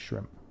mantis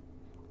shrimp.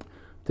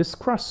 This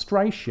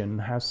crustacean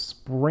has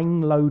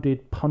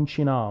spring-loaded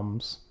punching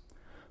arms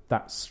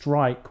that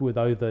strike with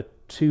over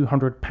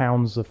 200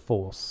 pounds of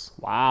force.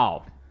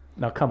 Wow.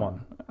 Now, come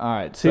on. All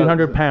right.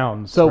 200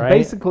 pounds. So right?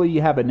 basically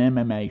you have an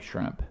MMA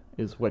shrimp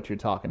is what you're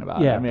talking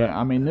about. Yeah.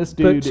 I mean, this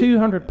dude... But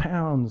 200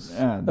 pounds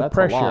of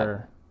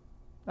pressure.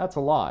 That's a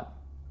lot.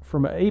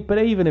 but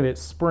even if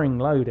it's spring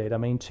loaded, I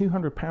mean,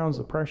 200 pounds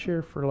of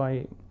pressure for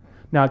like.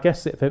 Now I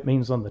guess if it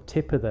means on the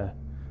tip of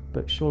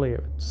but surely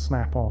it would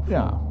snap off.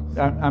 Yeah,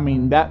 I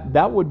mean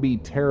that would be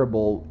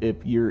terrible if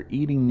you're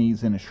eating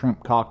these in a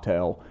shrimp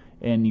cocktail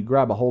and you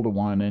grab a hold of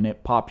one and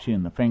it pops you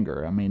in the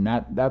finger. I mean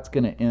that's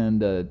going to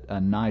end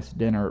a nice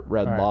dinner at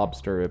Red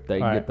Lobster if they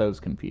get those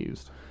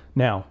confused.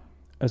 Now,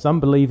 as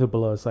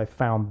unbelievable as I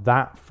found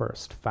that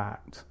first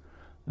fact,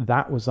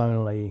 that was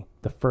only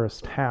the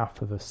first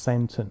half of a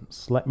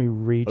sentence. Let me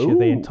read you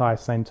the entire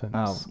sentence.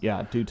 Oh,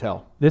 yeah, do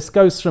tell. This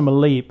goes from a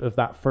leap of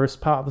that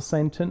first part of the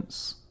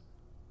sentence,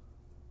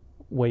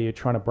 where you're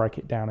trying to break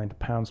it down into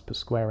pounds per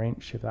square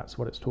inch, if that's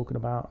what it's talking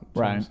about,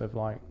 in terms of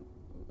like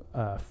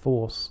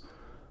force.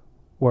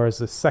 Whereas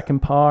the second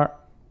part,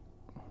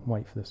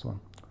 wait for this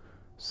one.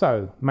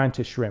 So,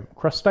 mantis shrimp.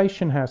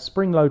 Crustacean has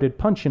spring-loaded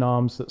punching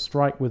arms that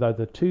strike with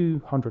over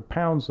 200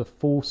 pounds of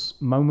force,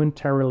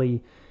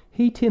 momentarily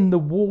heating the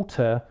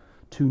water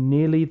to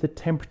nearly the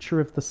temperature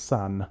of the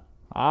sun.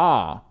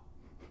 Ah,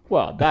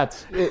 well,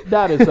 that is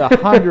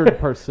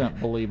 100%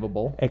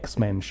 believable.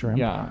 X-Men shrimp.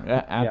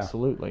 Yeah,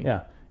 absolutely.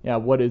 Yeah. Yeah,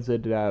 what is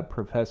it,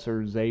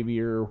 Professor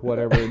Xavier or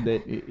whatever?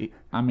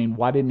 I mean,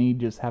 why didn't he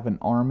just have an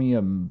army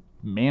of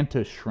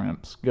mantis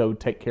shrimps go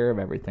take care of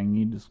everything?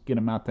 You just get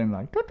them out there and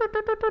like,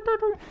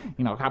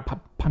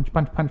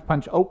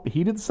 punch. Oh,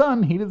 heated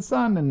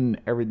sun,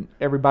 and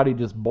everybody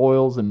just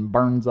boils and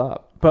burns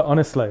up. But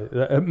honestly,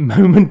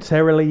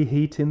 momentarily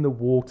heating the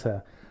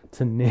water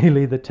to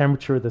nearly the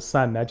temperature of the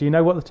sun. Now, do you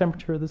know what the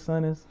temperature of the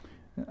sun is?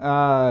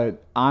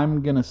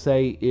 I'm going to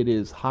say it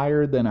is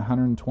higher than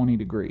 120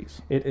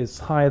 degrees. It is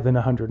higher than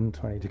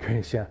 120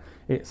 degrees, yeah.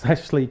 It's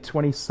actually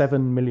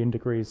 27 million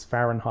degrees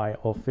Fahrenheit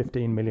or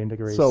 15 million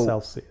degrees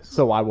Celsius.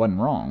 So I wasn't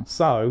wrong.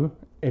 So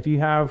if you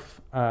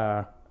have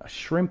a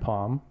shrimp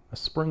arm, a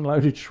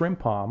spring-loaded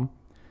shrimp arm,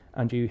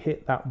 and you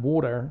hit that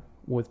water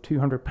with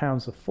 200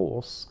 pounds of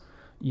force,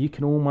 you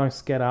can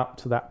almost get up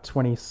to that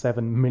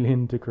 27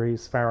 million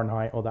degrees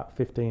Fahrenheit or that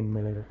 15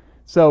 million.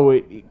 So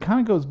it kind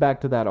of goes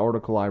back to that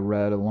article I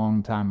read a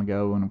long time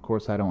ago, and of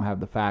course I don't have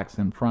the facts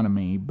in front of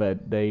me,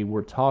 but they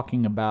were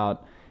talking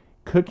about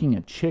cooking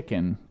a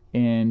chicken,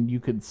 and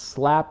you could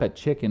slap a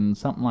chicken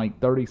something like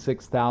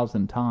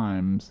 36,000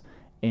 times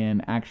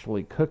and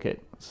actually cook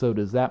it. So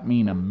does that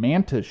mean a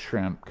mantis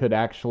shrimp could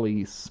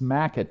actually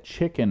smack a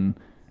chicken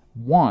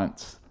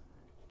once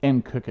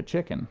and cook a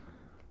chicken?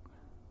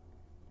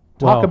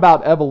 Talk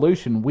about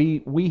evolution.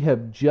 We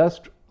have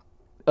just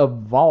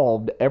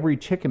evolved every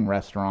chicken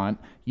restaurant.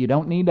 You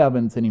don't need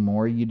ovens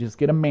anymore. You just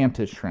get a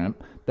mantis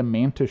shrimp. The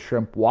mantis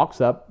shrimp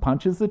walks up,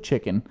 punches the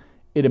chicken.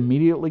 It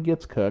immediately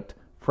gets cooked.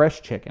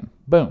 Fresh chicken.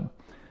 Boom.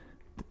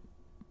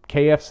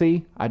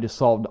 KFC, I just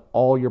solved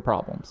all your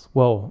problems.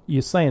 Well,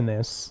 you're saying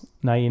this.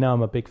 Now, you know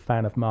I'm a big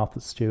fan of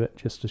Martha Stewart,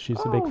 just as she's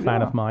a big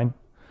fan of mine.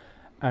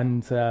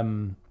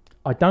 And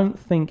I don't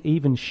think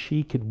even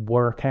she could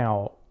work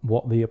out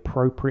what the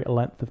appropriate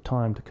length of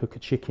time to cook a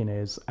chicken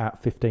is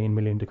at 15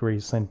 million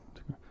degrees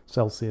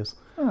Celsius.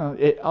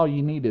 All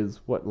you need is,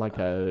 like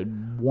a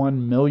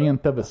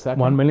 1/1,000,000th of a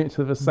second? 1/1,000,000th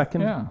of a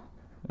second? Yeah.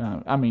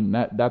 I mean,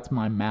 that's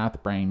my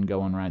math brain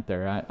going right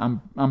there.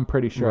 I'm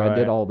pretty sure I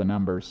did all the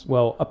numbers.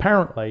 Well,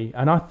 apparently,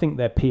 and I think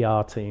their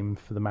PR team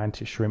for the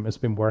mantis shrimp has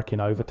been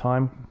working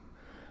overtime.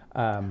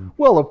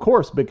 Well, of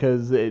course,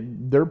 because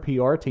their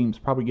PR team's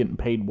probably getting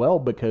paid well,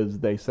 because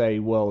they say,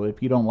 well,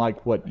 if you don't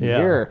like what you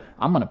hear,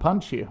 I'm going to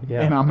punch you,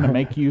 and I'm going to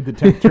make you the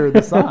temperature of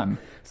the sun.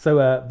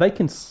 So they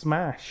can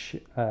smash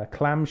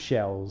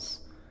clamshells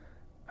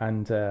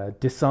and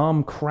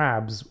disarm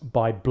crabs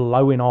by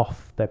blowing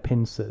off their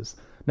pincers.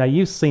 Now,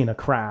 you've seen a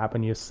crab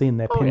and you've seen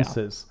their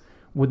pincers.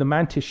 With the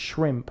mantis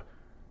shrimp,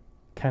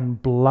 can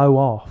blow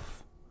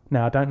off.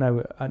 Now, I don't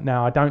know.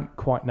 Now, I don't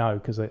quite know,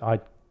 because I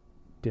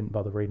didn't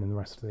bother reading the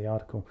rest of the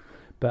article.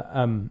 But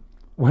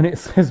when it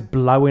says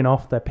blowing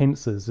off their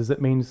pincers, does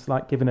it mean it's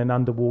like giving an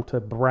underwater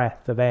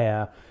breath of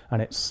air,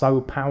 and it's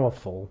so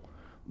powerful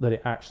that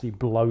it actually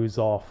blows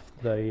off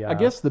the I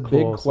guess the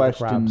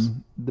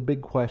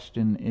big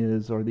question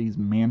is, are these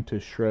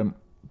mantis shrimp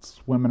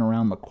swimming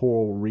around the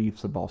coral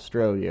reefs of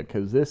Australia?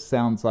 Because this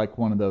sounds like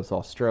one of those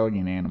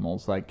Australian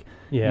animals, like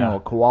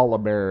a koala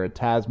bear, a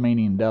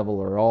Tasmanian devil,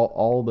 or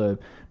all the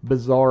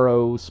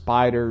bizarro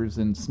spiders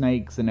and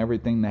snakes and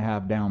everything they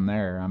have down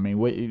there. I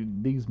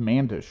mean, these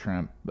mantis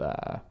shrimp,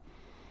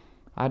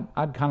 I'd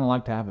kind of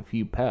like to have a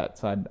few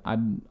pets.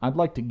 I'd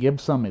like to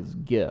give some as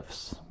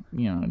gifts,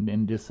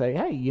 and just say,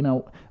 hey,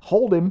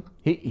 hold him.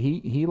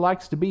 He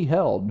likes to be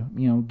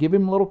held. Give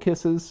him little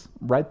kisses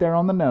right there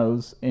on the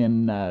nose,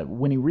 and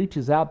when he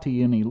reaches out to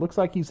you and he looks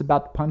like he's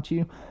about to punch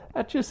you,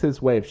 that's just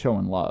his way of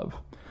showing love.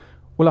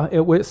 Well,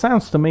 it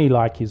sounds to me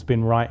like he's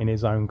been writing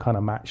his own kind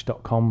of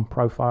Match.com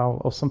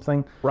profile or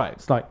something. Right.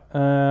 It's like,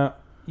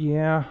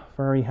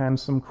 very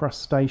handsome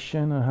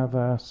crustacean. I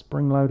have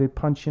spring-loaded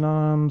punching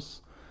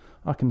arms.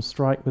 I can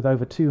strike with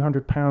over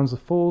 200 pounds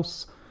of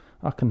force.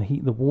 I can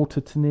heat the water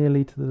to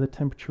nearly to the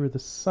temperature of the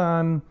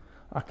sun.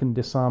 I can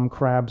disarm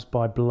crabs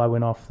by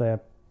blowing off their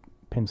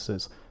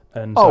pincers.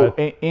 earns,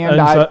 and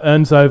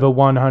earns over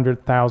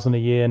 100,000 a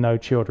year, no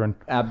children.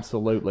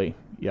 Absolutely.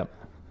 Yep.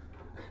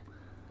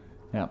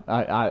 Yeah,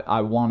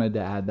 I wanted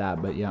to add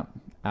that, but yeah,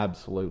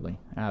 absolutely.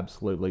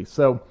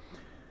 So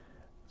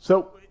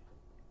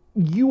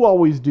you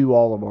always do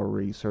all of our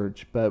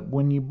research, but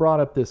when you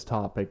brought up this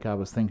topic, I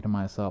was thinking to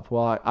myself,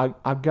 well,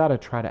 I've got to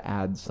try to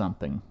add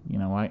something.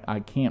 I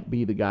can't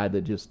be the guy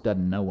that just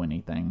doesn't know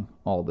anything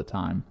all the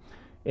time.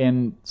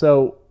 And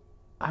so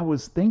I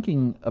was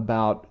thinking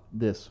about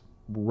this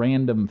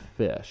random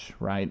fish,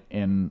 right?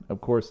 And of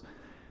course,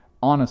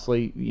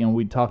 honestly,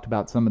 we talked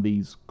about some of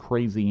these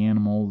crazy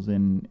animals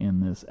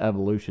in this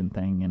evolution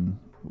thing, and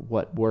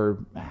we're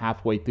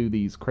halfway through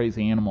these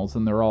crazy animals,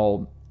 and they're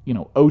all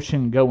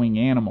ocean-going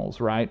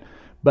animals, right?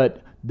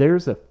 But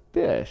there's a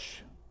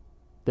fish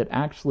that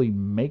actually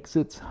makes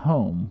its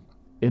home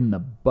in the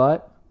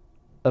butt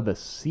of a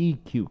sea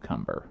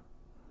cucumber.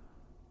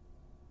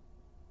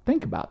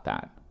 Think about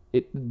that.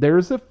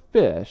 There's a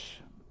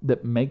fish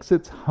that makes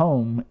its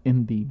home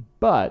in the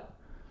butt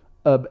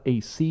of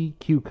a sea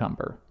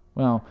cucumber.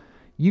 Well,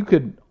 you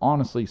could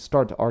honestly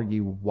start to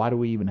argue, why do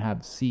we even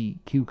have sea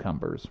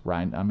cucumbers,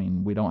 right? I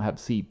mean, we don't have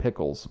sea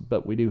pickles,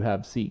 but we do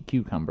have sea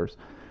cucumbers.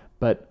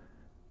 But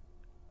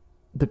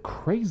the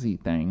crazy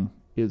thing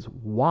is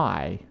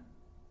why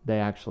they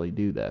actually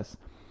do this.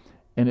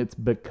 And it's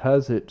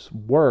because it's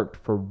worked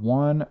for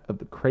one of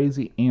the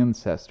crazy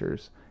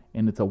ancestors,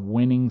 and it's a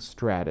winning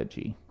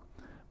strategy.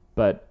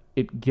 But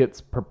it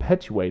gets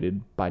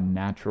perpetuated by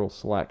natural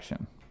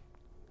selection.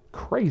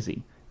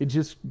 Crazy. It's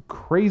just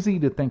crazy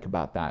to think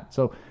about that.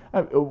 So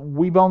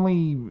we've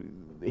only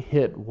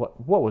hit, what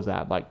was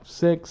that, like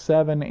 6,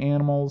 7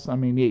 animals? I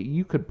mean,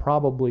 you could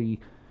probably,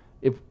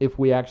 if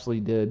we actually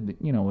did,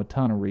 a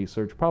ton of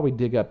research, probably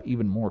dig up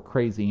even more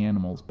crazy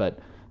animals. But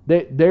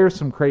there's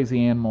some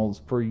crazy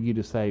animals for you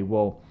to say,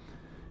 well,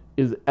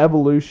 is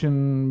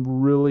evolution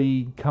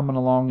really coming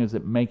along? Is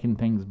it making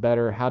things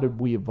better? How did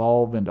we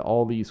evolve into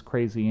all these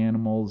crazy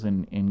animals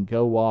and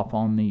go off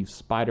on these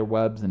spider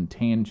webs and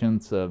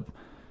tangents of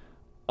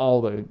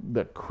all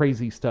the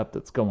crazy stuff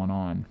that's going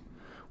on?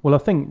 Well, I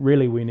think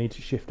really we need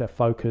to shift our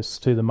focus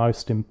to the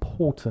most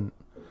important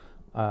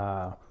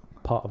part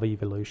of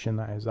evolution,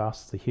 that is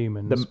us, the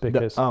humans.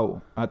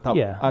 I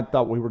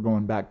thought we were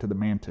going back to the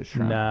mantis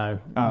shrimp. No.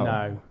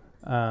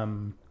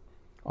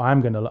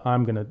 I'm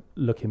gonna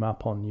look him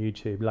up on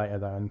YouTube later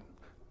though, and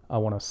I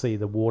want to see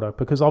the water,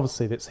 because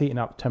obviously if it's heating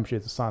up the temperature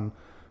of the sun,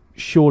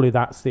 surely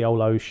that's the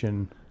old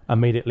ocean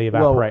immediately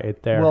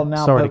evaporated there.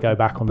 Sorry to go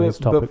back on these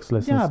topics,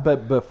 listeners. Yeah,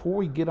 but before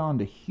we get on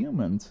to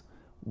humans,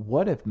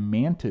 what if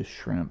mantis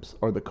shrimps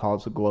are the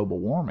cause of global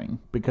warming?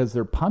 Because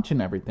they're punching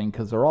everything,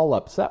 because they're all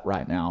upset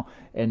right now,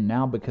 and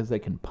now because they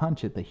can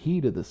punch at the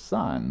heat of the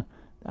sun,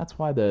 that's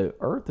why the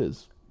Earth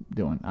is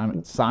doing. I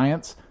mean,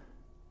 science,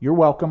 you're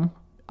welcome.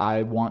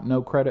 I want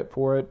no credit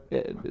for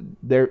it.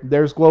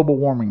 There's global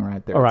warming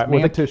right there. All right,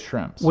 mantis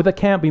shrimps. Well, there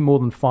can't be more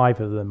than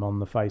 5 of them on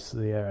the face of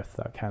the Earth,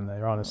 though, can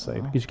there,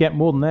 honestly? Because you get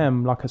more than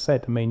them, like I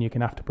said, you're going to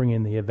have to bring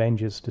in the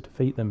Avengers to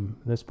defeat them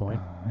at this point.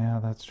 Yeah,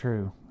 that's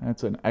true.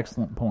 That's an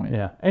excellent point.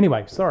 Yeah.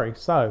 Anyway, sorry.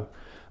 So,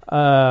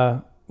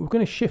 we're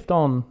going to shift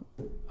on,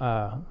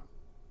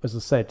 as I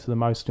said, to the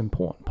most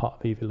important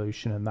part of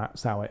evolution, and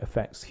that's how it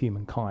affects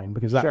humankind.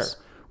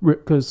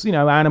 Because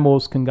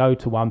animals can go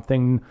to one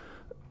thing.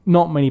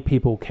 Not many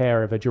people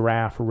care if a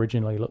giraffe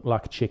originally looked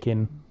like a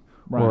chicken,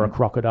 right, or a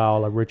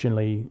crocodile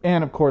originally.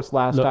 And of course,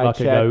 last I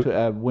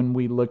checked, when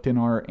we looked in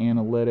our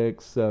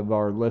analytics of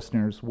our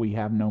listeners, we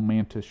have no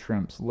mantis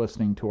shrimps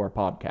listening to our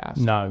podcast.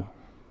 No,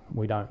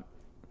 we don't.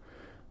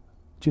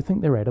 Do you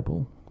think they're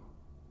edible?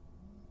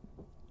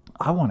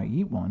 I want to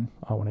eat one.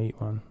 I want to eat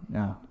one.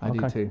 Yeah, I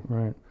do too.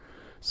 Right.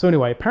 So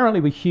anyway,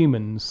 apparently with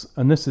humans,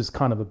 and this is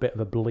kind of a bit of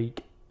a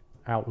bleak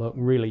outlook,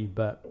 really,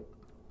 but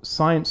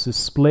science is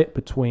split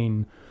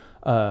between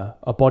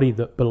a body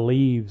that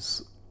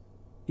believes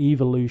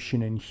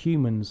evolution in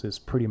humans is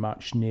pretty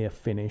much near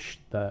finished,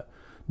 that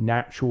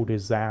natural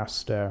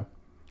disaster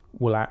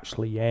will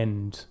actually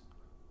end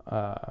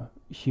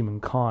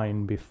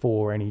humankind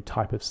before any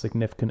type of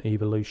significant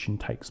evolution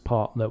takes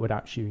part that would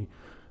actually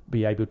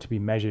be able to be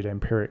measured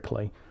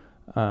empirically.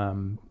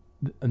 And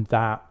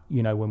that,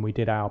 when we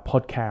did our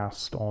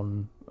podcast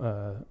on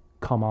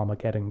Come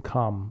Armageddon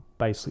Come,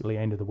 basically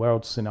end of the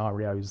world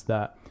scenarios,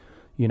 that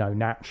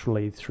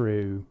naturally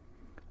through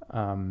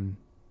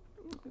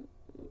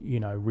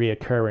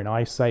reoccurring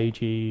ice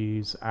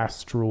ages,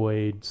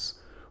 asteroids,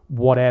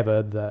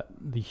 whatever, that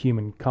the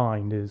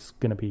humankind is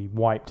going to be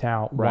wiped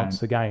out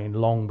once again,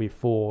 long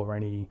before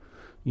any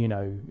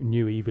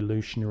new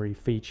evolutionary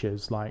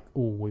features like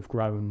we've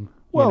grown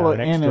an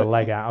extra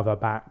leg out of our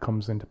back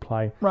comes into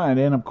play. Right,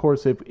 and of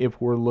course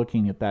if we're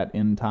looking at that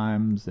end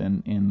times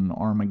and in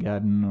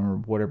Armageddon or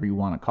whatever you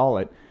want to call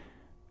it,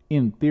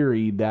 in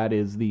theory, that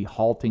is the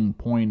halting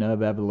point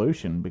of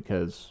evolution,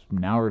 because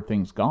now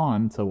everything's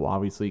gone, so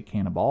obviously it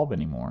can't evolve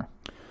anymore.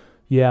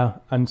 Yeah,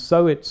 and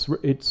so it's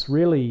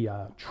really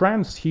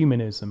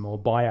transhumanism or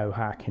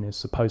biohacking is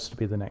supposed to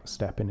be the next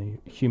step in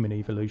human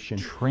evolution.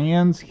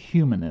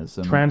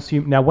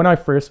 Transhumanism. Now, when I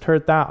first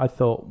heard that, I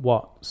thought,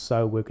 what?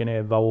 So we're going to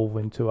evolve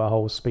into a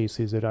whole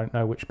species who don't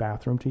know which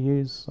bathroom to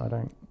use? I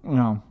don't.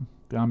 Well,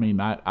 I mean,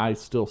 I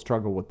still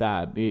struggle with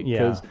that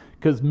Yeah.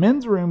 because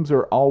men's rooms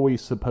are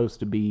always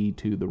supposed to be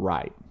to the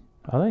right.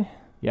 Are they?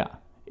 Yeah,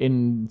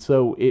 and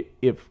so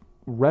if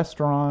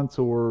restaurants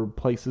or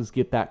places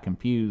get that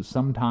confused,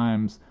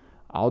 sometimes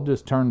I'll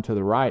just turn to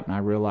the right and I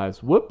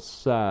realize,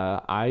 whoops,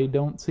 I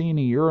don't see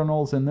any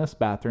urinals in this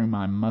bathroom.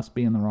 I must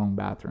be in the wrong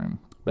bathroom.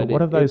 But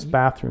what if those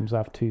bathrooms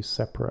have two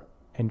separate,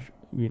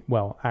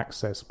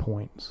 access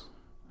points?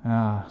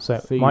 So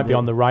it might be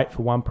on the right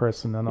for one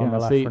person and on the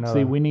left for another.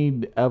 See, we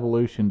need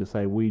evolution to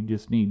say we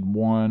just need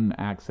one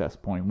access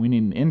point. We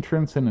need an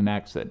entrance and an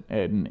exit.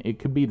 And it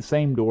could be the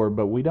same door,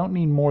 but we don't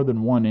need more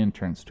than one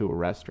entrance to a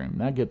restroom.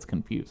 That gets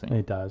confusing.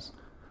 It does.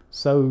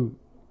 So,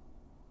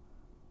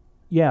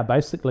 yeah,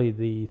 basically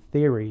the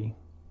theory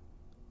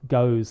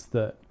goes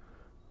that,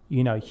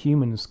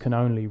 humans can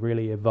only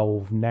really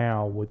evolve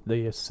now with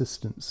the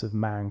assistance of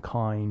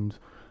mankind,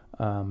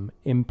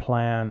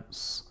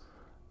 implants,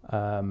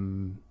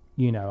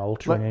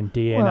 altering in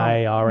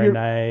DNA,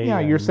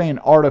 RNA. You're saying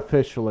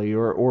artificially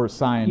or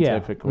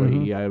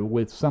scientifically,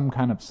 with some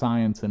kind of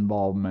science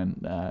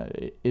involvement.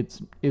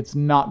 It's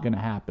not going to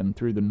happen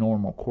through the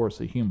normal course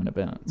of human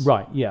events.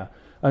 Right, yeah.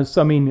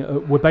 So,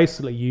 we're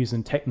basically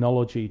using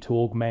technology to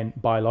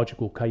augment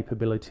biological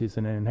capabilities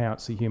and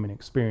enhance the human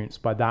experience.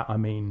 By that, I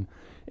mean,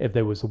 if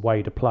there was a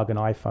way to plug an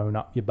iPhone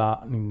up your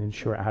butt and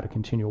ensure it had a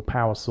continual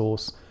power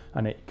source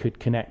and it could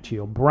connect to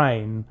your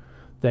brain,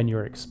 then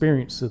your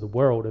experience of the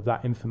world of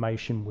that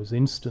information was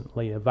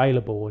instantly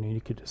available and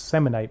you could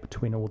disseminate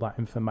between all that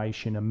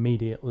information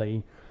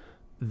immediately,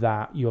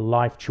 that your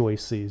life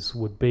choices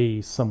would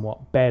be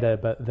somewhat better.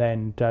 But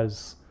then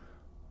does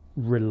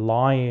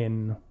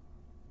relying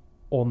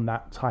on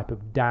that type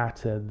of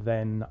data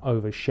then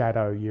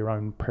overshadow your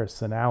own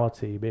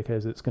personality?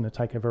 Because it's going to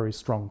take a very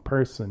strong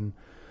person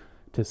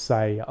to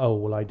say, oh,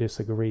 well, I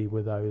disagree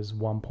with those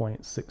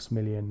 1.6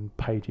 million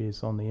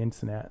pages on the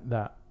internet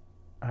that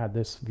had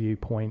this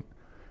viewpoint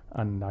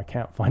and I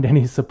can't find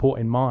any support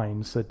in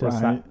mine. So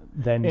does that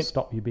then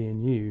stop you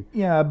being you?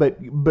 Yeah, but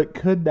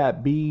could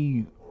that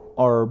be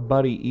our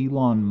buddy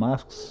Elon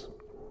Musk's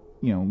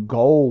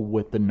goal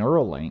with the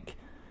Neuralink?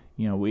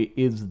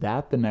 Is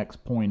that the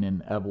next point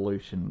in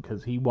evolution?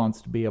 Because he wants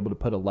to be able to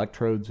put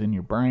electrodes in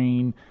your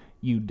brain.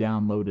 You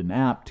download an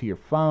app to your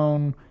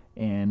phone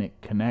and it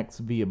connects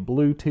via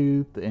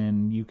Bluetooth,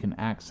 and you can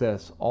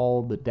access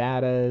all the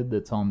data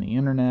that's on the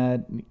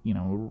internet,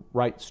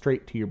 right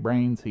straight to your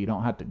brain, so you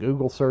don't have to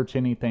Google search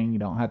anything, you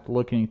don't have to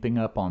look anything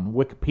up on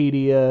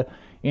Wikipedia,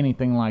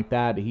 anything like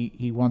that.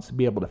 He wants to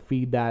be able to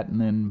feed that,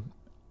 and then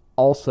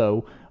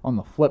also, on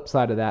the flip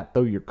side of that,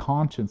 throw your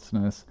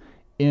consciousness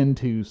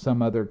into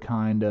some other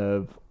kind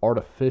of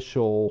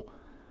artificial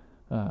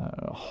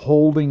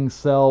holding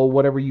cell,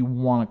 whatever you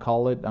want to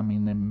call it.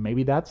 Then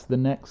maybe that's the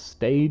next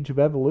stage of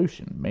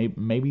evolution.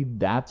 Maybe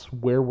that's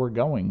where we're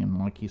going. And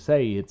like you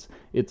say,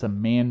 it's a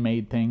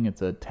man-made thing,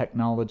 it's a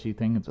technology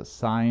thing, it's a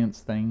science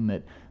thing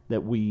that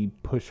we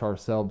push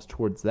ourselves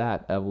towards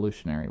that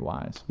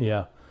evolutionary-wise.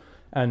 Yeah.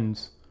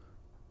 And,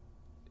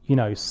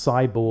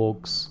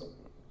 cyborgs,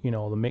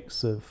 the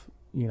mix of,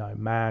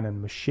 man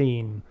and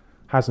machine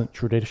hasn't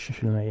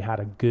traditionally had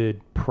a good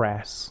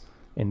press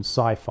in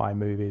sci-fi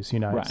movies.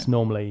 It's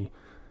normally,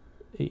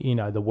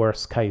 the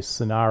worst case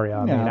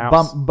scenario.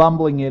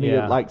 Bumbling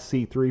idiot like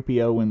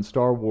C-3PO in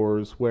Star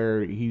Wars,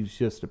 where he's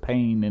just a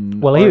pain. And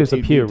he was a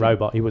pure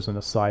robot. He wasn't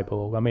a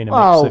cyborg. A mix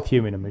of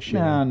human and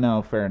machine.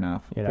 No, fair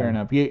enough. Fair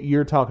enough.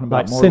 You're talking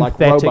about more like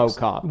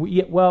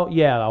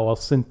RoboCop.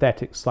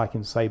 Synthetics like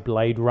in, say,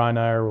 Blade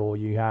Runner, or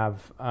you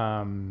have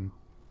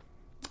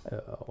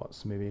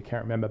what's the movie? I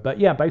can't remember. But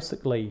yeah,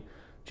 basically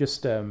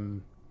just I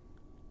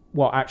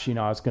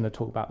was going to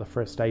talk about the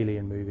first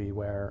Alien movie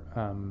where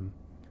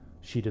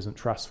she doesn't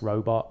trust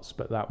robots,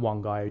 but that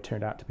one guy who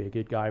turned out to be a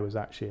good guy was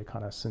actually a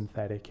kind of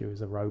synthetic. He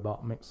was a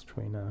robot mixed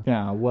between a...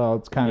 Yeah, well,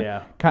 it's kind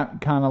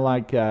of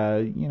like,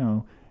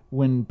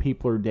 when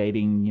people are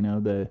dating,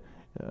 the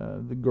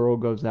girl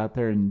goes out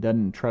there and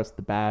doesn't trust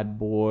the bad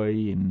boy,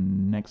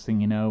 and next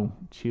thing you know,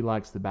 she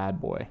likes the bad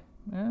boy.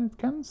 It's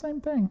kind of the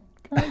same thing.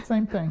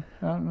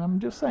 I'm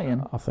just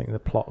saying. I think the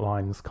plot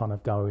line's kind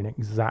of going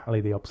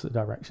exactly the opposite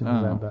direction.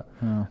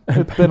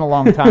 It's been a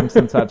long time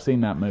since I've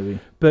seen that movie.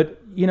 But,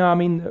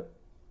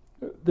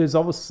 there's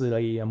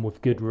obviously, and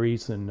with good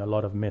reason, a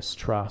lot of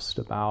mistrust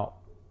about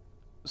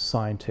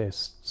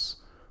scientists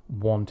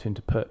wanting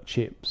to put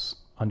chips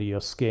under your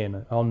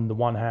skin. On the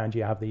one hand,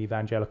 you have the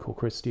evangelical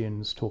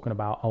Christians talking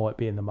about, it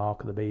being the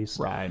mark of the beast,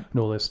 right, and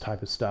all this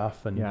type of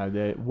stuff. And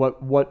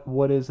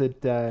what is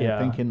it? I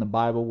think in the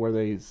Bible where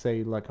they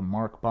say like a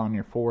mark upon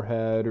your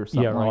forehead or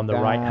something, or on the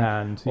right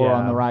hand, or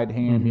on the right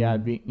hand,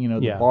 mm-hmm.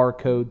 The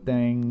barcode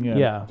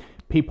thing.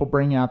 People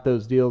bring out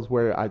those deals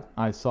where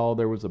I saw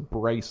there was a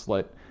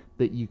bracelet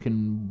that you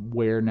can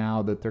wear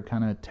now that they're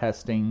kind of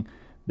testing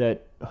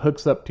that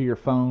hooks up to your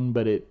phone,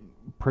 but it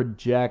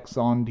projects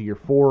onto your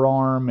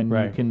forearm, and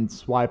you can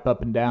swipe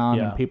up and down.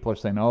 And people are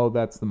saying, "Oh,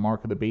 that's the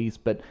mark of the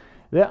beast." But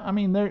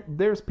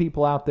there's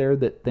people out there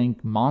that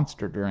think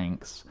Monster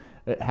drinks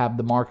have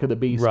the mark of the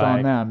beast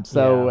on them.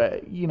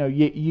 So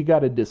you got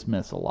to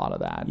dismiss a lot of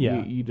that.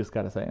 You just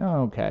got to say,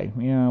 "Oh, okay,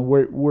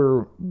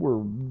 we're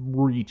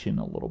reaching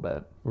a little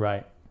bit."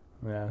 Right.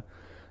 Yeah.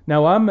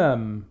 Now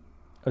I'm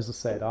as I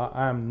said,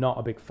 I'm not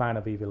a big fan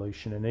of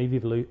evolution, and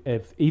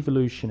if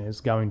evolution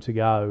is going to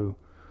go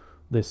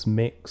this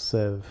mix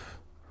of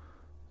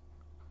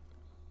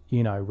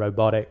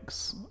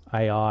robotics,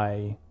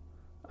 AI,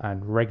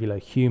 and regular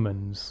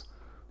humans,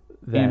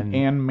 then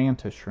and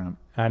mantis shrimp.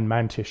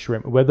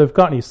 Where they've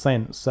got any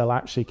sense, they'll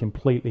actually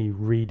completely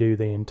redo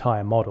the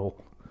entire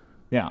model.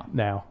 Yeah.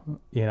 Now,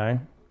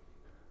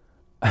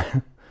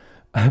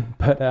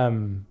 but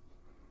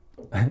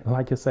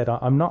like I said,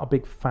 I'm not a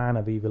big fan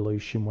of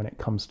evolution when it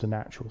comes to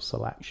natural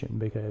selection,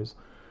 because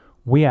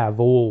we have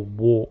all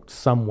walked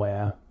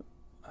somewhere,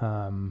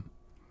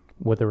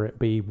 whether it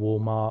be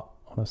Walmart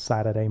on a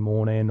Saturday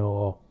morning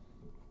or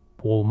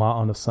Walmart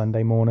on a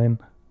Sunday morning.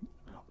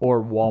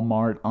 Or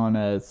Walmart on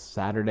a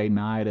Saturday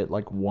night at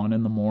like 1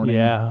 a.m.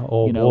 Yeah,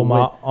 or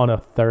Walmart on a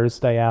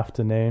Thursday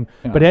afternoon.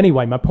 Yeah. But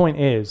anyway, my point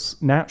is,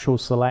 natural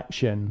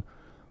selection,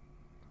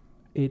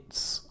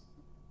 it's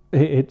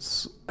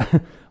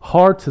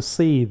hard to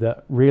see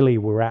that really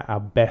we're at our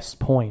best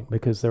point,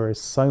 because there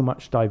is so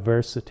much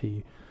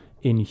diversity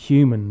in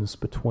humans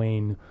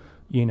between,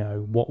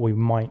 what we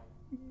might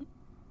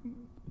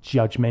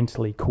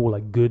judgmentally call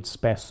a good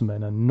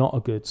specimen and not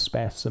a good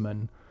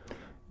specimen.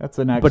 That's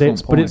an excellent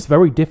point. But it's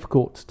very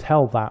difficult to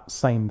tell that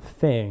same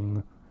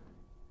thing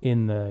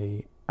in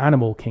the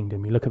animal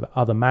kingdom. You look at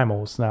other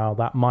mammals now,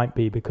 that might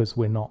be because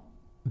we're not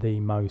the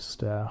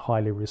most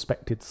highly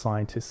respected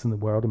scientists in the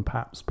world, and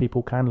perhaps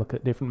people can look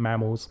at different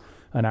mammals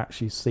and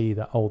actually see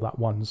that, that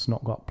one's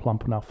not got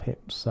plump enough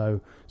hips, so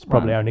it's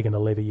probably only going to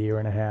live a year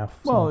and a half.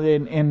 So. Well,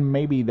 and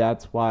maybe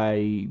that's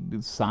why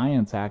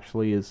science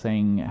actually is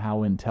saying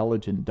how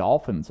intelligent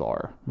dolphins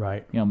are.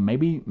 Right.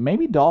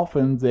 Maybe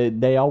dolphins,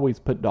 they always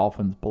put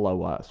dolphins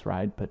below us,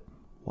 right? But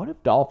what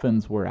if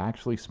dolphins were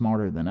actually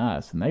smarter than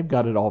us, and they've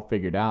got it all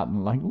figured out,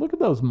 and look at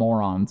those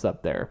morons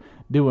up there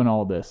doing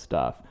all this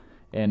stuff.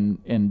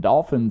 And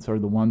dolphins are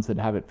the ones that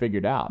have it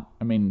figured out.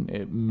 I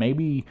mean,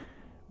 maybe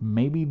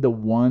the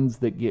ones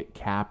that get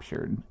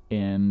captured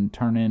and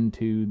turn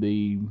into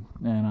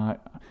and I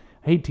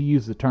hate to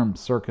use the term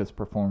circus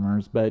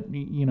performers, but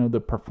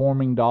the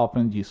performing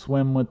dolphins, you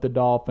swim with the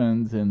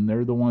dolphins, and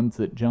they're the ones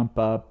that jump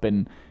up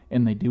and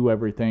they do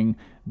everything.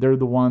 They're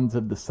the ones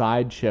of the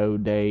sideshow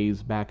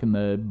days back in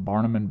the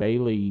Barnum and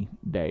Bailey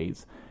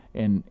days.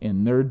 And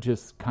they're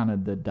just kind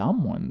of the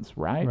dumb ones,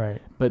 right?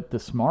 Right. But the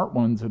smart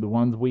ones are the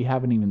ones we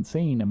haven't even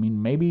seen. I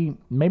mean, maybe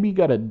you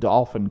got a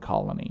dolphin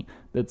colony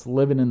that's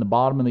living in the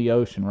bottom of the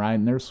ocean, right?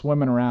 And they're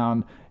swimming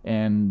around,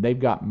 and they've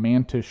got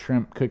mantis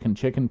shrimp cooking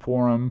chicken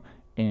for them,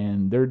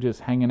 and they're just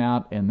hanging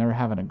out, and they're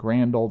having a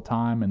grand old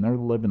time, and they're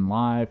living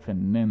life,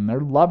 and then they're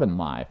loving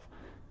life.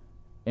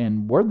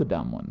 And we're the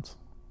dumb ones.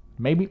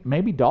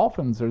 Maybe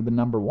dolphins are the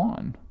number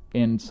one.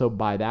 And so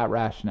by that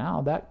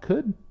rationale, that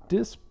could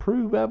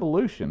disprove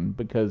evolution,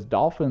 because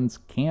dolphins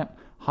can't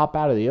hop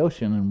out of the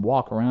ocean and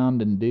walk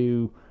around and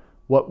do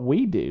what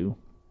we do,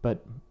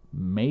 but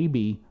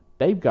maybe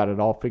they've got it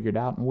all figured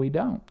out and we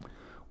don't.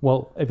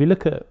 Well, if you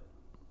look at,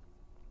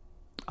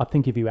 I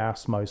think if you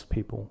ask most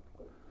people,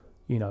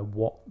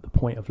 what the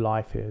point of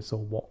life is or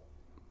what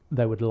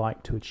they would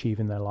like to achieve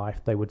in their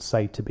life, they would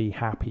say to be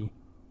happy.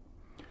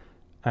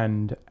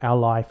 And our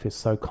life is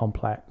so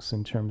complex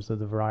in terms of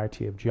the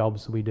variety of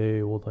jobs we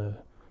do, or the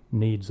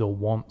needs or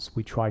wants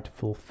we try to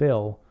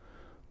fulfill.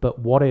 But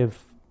what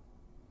if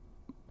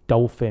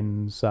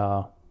dolphins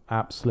are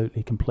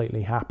absolutely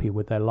completely happy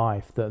with their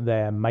life, that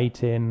they're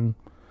mating,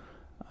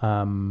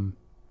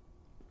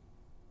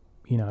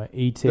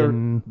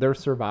 eating, they're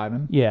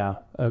surviving,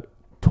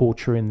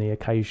 torturing the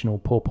occasional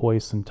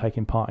porpoise and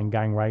taking part in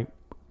gang rape,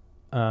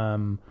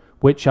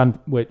 which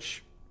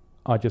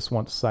I just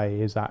want to say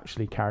is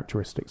actually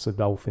characteristics of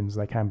dolphins.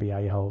 They can be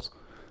a-holes.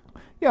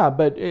 Yeah,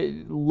 but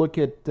look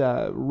at,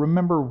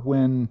 remember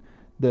when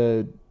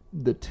the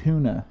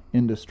tuna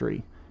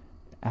industry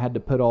had to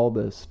put all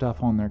the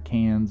stuff on their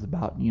cans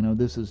about,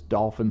 this is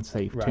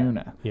dolphin-safe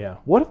tuna. Yeah.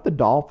 What if the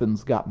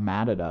dolphins got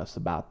mad at us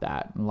about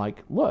that? And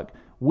look,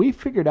 we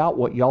figured out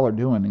what y'all are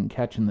doing in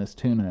catching this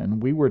tuna,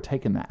 and we were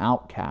taking the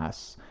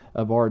outcasts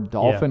of our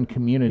dolphin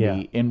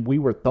community, and we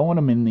were throwing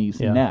them in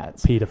these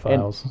nets.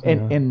 Pedophiles.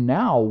 And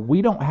now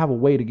we don't have a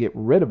way to get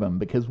rid of them,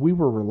 because we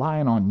were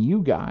relying on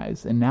you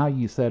guys, and now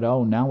you said,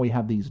 now we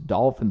have these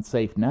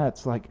dolphin-safe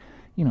nets.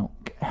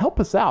 Help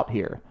us out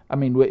here. I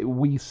mean,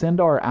 we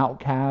send our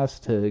outcasts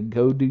to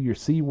go do your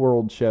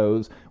SeaWorld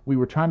shows. We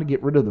were trying to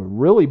get rid of the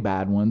really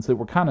bad ones that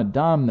were kind of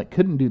dumb, that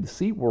couldn't do the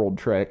SeaWorld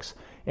tricks,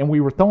 and we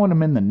were throwing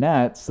them in the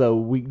net so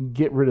we could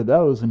get rid of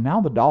those. And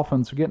now the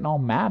dolphins are getting all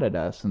mad at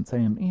us and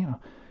saying,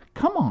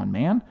 come on,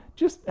 man,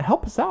 just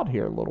help us out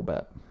here a little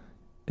bit.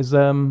 Is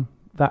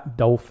that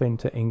dolphin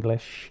to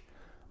English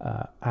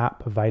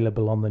app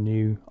available on the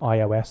new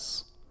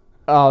iOS?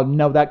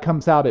 No, that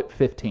comes out at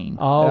 15.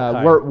 Oh,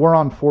 okay. We're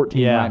on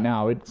 14 right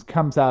now. It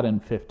comes out in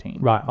 15.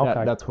 Right.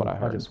 Okay. That's what I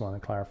heard. I just want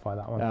to clarify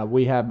that one.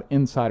 We have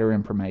insider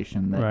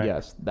information that Right.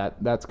 yes,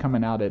 that's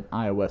coming out at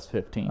iOS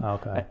 15.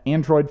 Okay.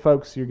 Android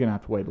folks, you're gonna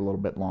have to wait a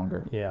little bit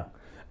longer. Yeah.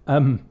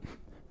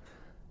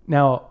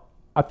 Now,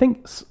 I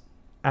think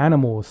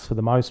animals, for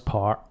the most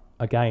part,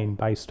 again,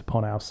 based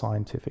upon our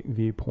scientific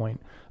viewpoint,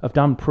 have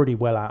done pretty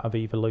well out of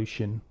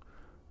evolution.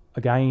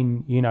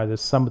 Again,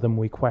 there's some of them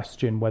we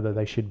question whether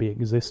they should be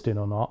existing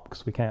or not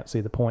because we can't see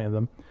the point of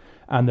them.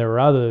 And there are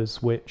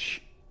others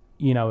which,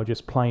 are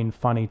just plain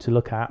funny to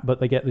look at, but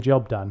they get the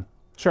job done.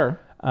 Sure.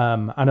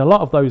 And a lot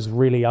of those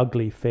really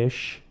ugly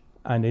fish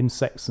and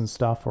insects and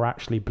stuff are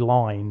actually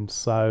blind.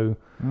 So,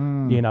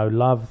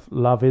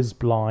 love is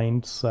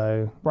blind.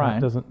 So right.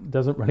 That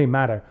doesn't really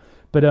matter.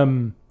 But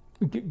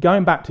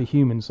going back to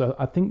humans,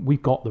 I think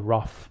we've got the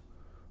rough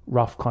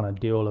kind of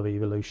deal of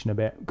evolution a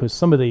bit, because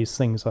some of these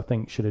things I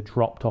think should have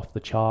dropped off the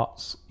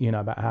charts,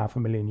 about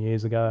 500,000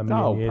 years ago, a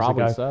million years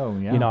probably ago. So,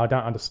 yeah. I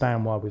don't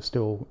understand why we've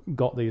still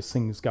got these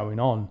things going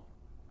on.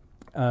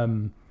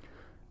 And,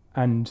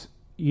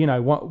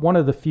 one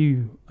of the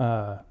few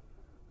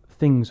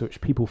things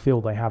which people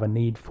feel they have a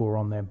need for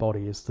on their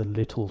body is the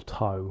little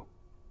toe.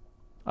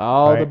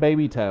 Oh, right? The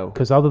baby toe.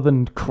 Because other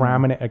than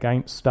cramming it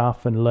against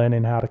stuff and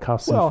learning how to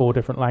cuss in 4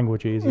 different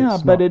languages,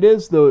 it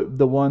is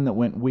the one that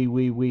went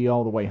wee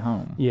all the way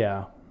home.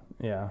 Yeah.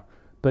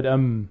 But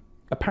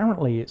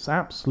apparently it's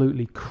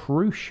absolutely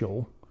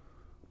crucial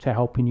to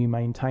helping you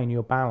maintain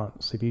your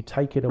balance. If you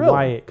take it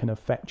away, it can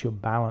affect your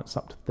balance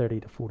up to 30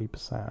 to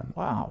 40%.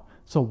 Wow.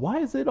 So why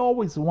is it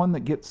always the one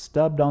that gets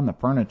stubbed on the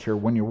furniture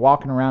when you're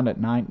walking around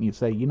at night and you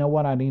say, you know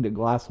what, I need a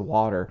glass of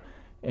water?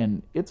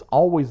 And it's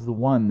always the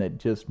one that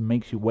just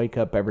makes you wake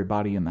up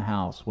everybody in the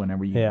house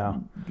whenever you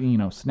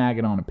snag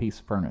it on a piece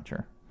of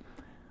furniture.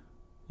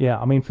 Yeah,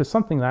 I mean, for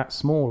something that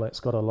small, it's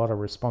got a lot of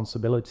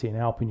responsibility in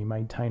helping you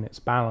maintain its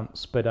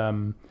balance. But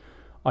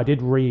I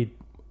did read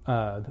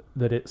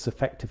that its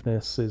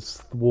effectiveness is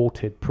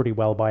thwarted pretty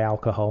well by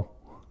alcohol.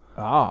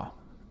 Ah,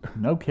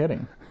 no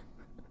kidding.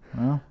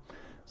 Well,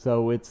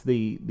 so it's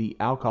the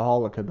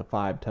alcoholic of the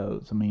 5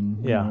 toes. I mean,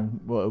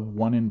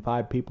 1 in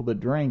 5 people that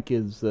drink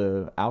is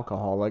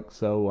alcoholic.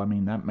 So, I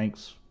mean, that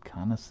makes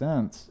kind of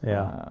sense.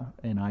 Yeah.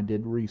 And I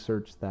did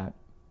research that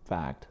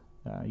fact.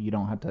 You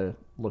don't have to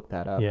look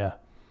that up. Yeah.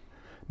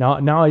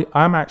 Now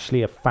I'm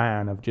actually a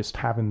fan of just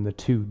having the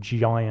 2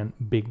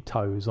 giant big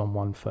toes on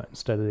one foot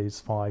instead of these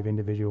 5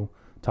 individual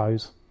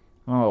toes.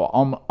 Oh,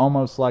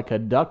 almost like a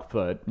duck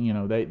foot.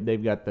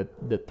 They've got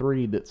the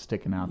 3 that's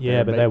sticking out there.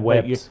 Yeah, but they're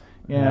webbed.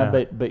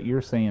 But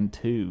you're saying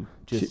 2.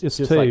 Just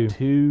 2. Like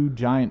 2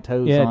 giant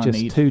toes on each foot.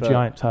 Yeah, just 2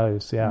 giant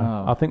toes, yeah.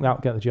 Oh. I think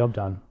that'll get the job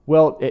done.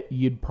 Well,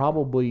 you'd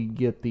probably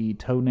get the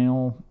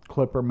toenail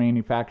clipper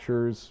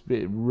manufacturers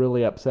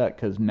really upset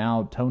because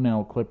now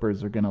toenail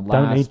clippers are going to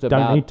last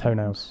Don't need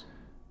toenails.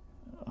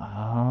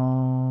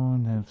 Oh,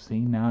 no, see,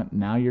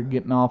 now you're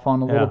getting off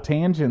on a little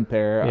tangent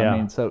there. Yeah. I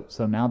mean, so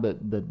now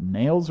that the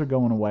nails are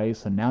going away,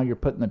 so now you're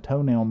putting the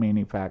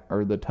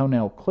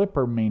toenail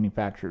clipper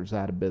manufacturers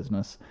out of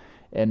business.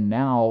 And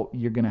now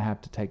you're going to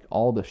have to take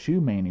all the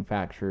shoe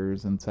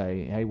manufacturers and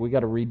say, hey, we got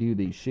to redo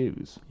these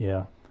shoes.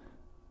 Yeah.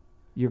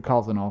 You're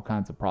causing all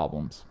kinds of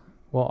problems.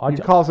 Well,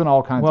 you're causing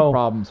all kinds of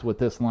problems with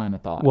this line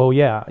of thought. Well,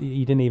 yeah,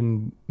 you didn't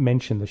even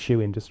mention the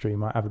shoe industry. You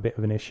might have a bit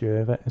of an issue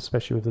with it,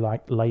 especially with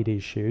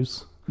ladies'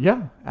 shoes.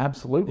 Yeah,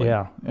 absolutely.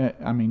 Yeah.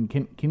 I mean,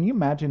 can you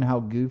imagine how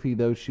goofy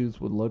those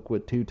shoes would look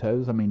with 2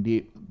 toes? I mean,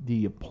 do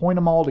you point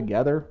them all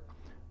together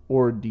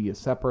or do you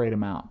separate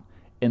them out?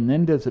 And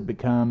then does it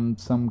become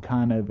some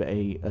kind of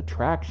a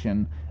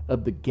attraction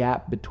of the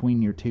gap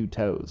between your 2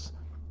 toes?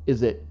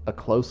 Is it a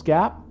close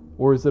gap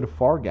or is it a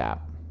far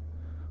gap?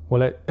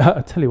 Well,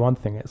 I'll tell you one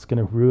thing. It's going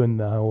to ruin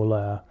the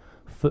whole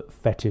foot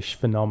fetish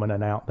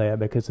phenomenon out there,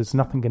 because there's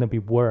nothing going to be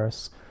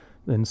worse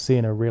than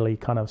seeing a really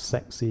kind of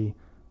sexy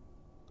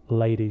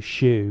lady's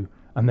shoe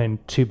and then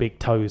 2 big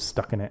toes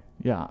stuck in it.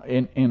 Yeah,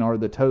 and are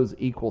the toes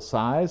equal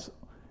size?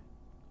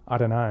 I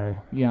don't know.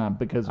 Yeah,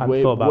 because I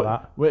hadn't thought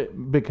about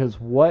that. Because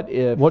what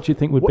if? What do you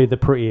think would be the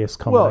prettiest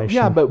combination?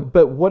 Well, yeah,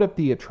 but what if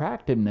the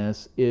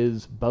attractiveness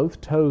is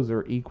both toes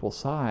are equal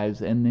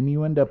size, and then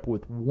you end up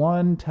with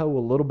one toe a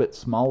little bit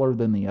smaller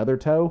than the other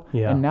toe,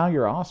 and now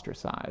you're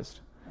ostracized.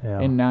 Yeah.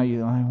 And now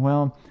you're like,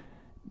 well,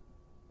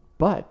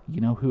 but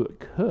you know who it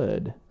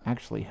could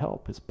actually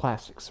help is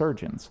plastic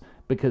surgeons,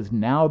 because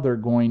now they're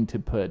going to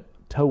put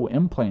toe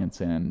implants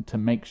in to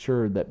make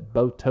sure that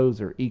both toes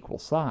are equal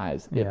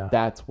size if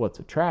that's what's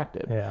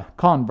attractive. Yeah.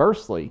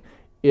 Conversely,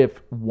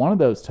 if one of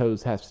those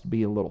toes has to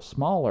be a little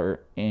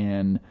smaller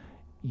and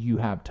you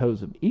have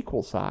toes of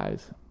equal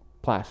size,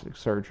 plastic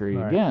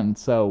surgery again.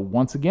 So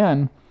once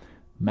again,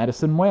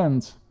 medicine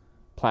wins.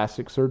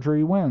 Plastic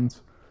surgery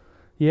wins.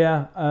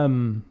 Yeah.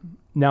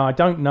 Now, I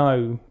don't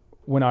know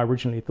when I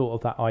originally thought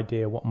of that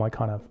idea what my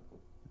kind of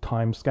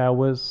time scale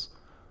was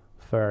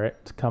for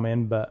it to come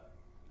in, but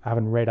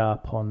having read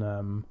up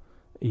on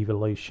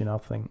evolution, I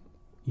think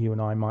you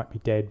and I might be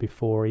dead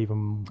before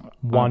even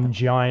one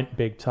giant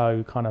big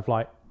toe kind of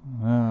like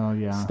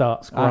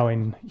starts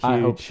growing huge. I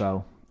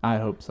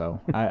hope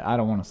so. I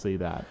don't want to see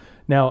that.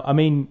 Now, I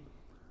mean,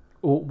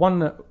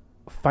 one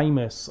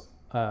famous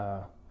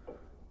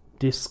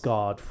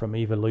discard from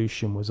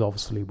evolution was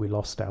obviously we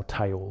lost our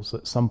tails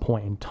at some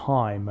point in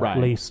time, at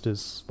least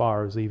as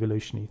far as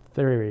evolutionary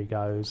theory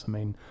goes. I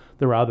mean,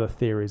 there are other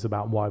theories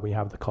about why we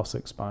have the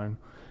coccyx bone.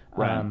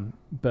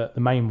 But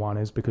the main one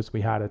is because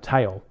we had a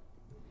tail.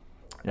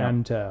 Yeah.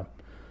 And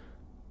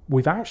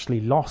we've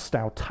actually lost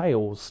our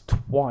tails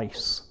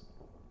twice.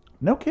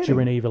 No kidding.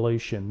 During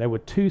evolution. There were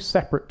two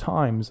separate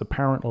times,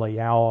 apparently,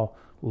 our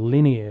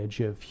lineage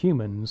of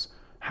humans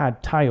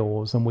had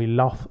tails, and we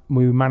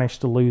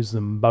managed to lose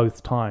them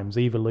both times.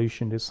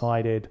 Evolution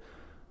decided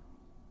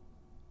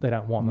they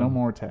don't want them. No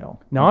more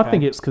tail. Now, I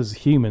think it's because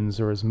humans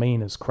are as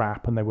mean as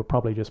crap, and they were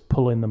probably just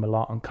pulling them a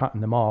lot and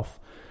cutting them off.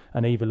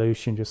 And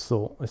evolution just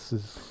thought this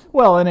is...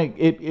 Well, and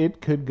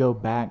it could go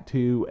back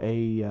to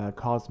a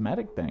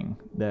cosmetic thing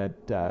that,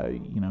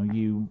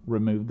 you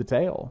remove the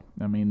tail.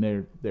 I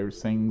mean,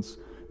 there's things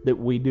that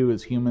we do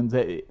as humans,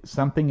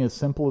 something as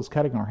simple as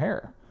cutting our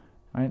hair.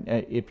 Right?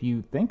 If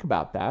you think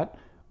about that,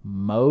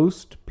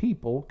 most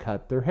people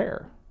cut their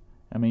hair.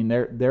 I mean,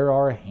 there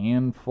are a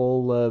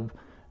handful of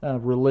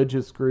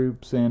religious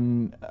groups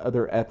and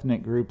other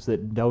ethnic groups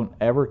that don't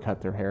ever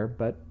cut their hair,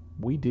 but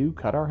we do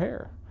cut our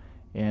hair.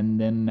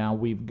 And then now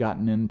we've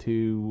gotten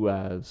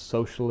into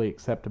socially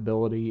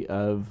acceptability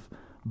of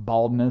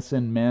baldness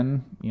in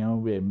men. You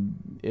know,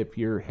 if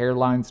your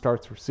hairline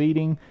starts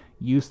receding,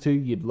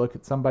 you'd look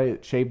at somebody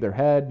that shaved their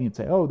head and you'd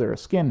say, oh, they're a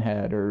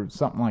skinhead or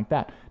something like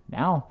that.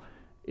 Now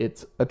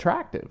it's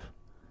attractive.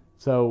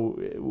 So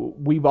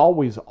we've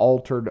always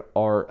altered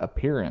our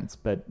appearance,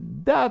 but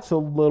that's a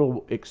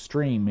little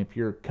extreme if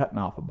you're cutting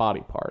off a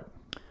body part.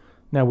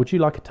 Now, would you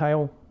like a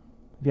tail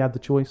if you had the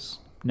choice?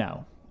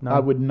 No. I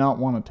would not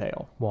want a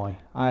tail. Why?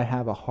 I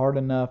have a hard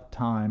enough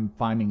time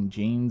finding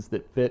jeans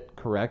that fit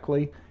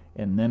correctly,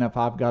 and then if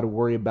I've got to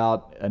worry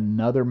about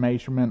another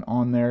measurement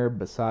on there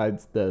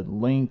besides the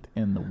length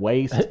and the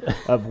waist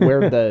of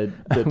where the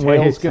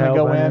tail's going to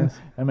go in.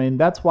 I mean,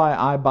 that's why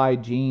I buy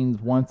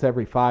jeans once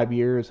every 5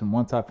 years, and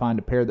once I find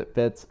a pair that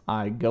fits,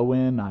 I go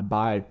in, I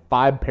buy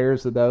 5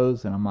 pairs of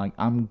those, and I'm like,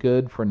 I'm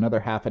good for another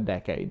half a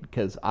decade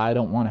because I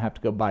don't want to have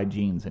to go buy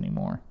jeans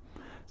anymore.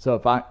 So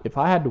if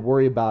I had to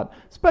worry about,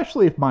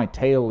 especially if my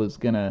tail is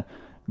going to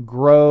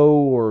grow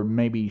or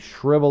maybe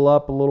shrivel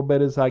up a little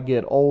bit as I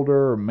get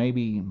older, or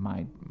maybe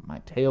my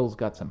tail's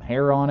got some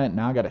hair on it,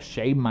 now I got to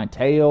shave my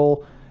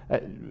tail,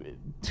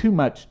 too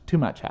much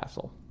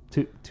hassle,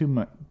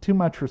 too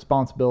much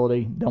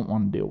responsibility. Don't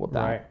want to deal with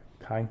that. Right.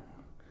 Okay.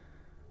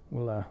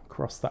 We'll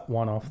cross that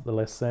one off the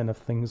list then of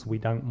things we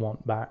don't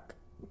want back.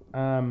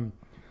 Now,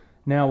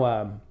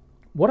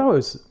 what I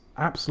was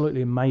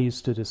absolutely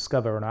amazed to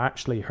discover, and I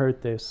actually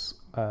heard this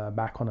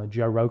back on a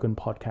Joe Rogan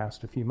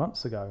podcast a few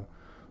months ago,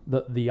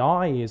 that the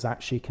eye is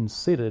actually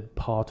considered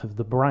part of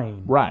the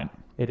brain. Right.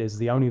 It is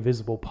the only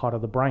visible part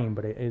of the brain,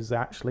 but it is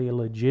actually a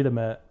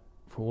legitimate,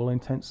 for all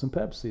intents and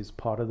purposes,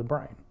 part of the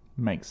brain.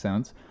 Makes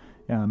sense.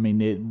 Yeah, I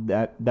mean,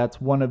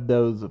 that's one of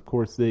those, of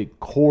course, the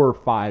core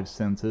 5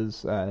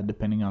 senses,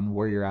 depending on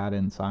where you're at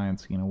in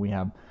science. You know, we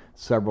have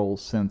several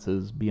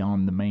senses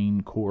beyond the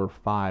main core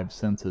 5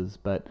 senses,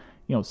 but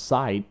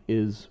sight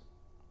is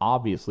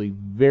obviously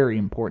very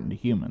important to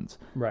humans.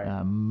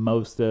 Right.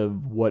 Most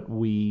of what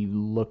we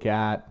look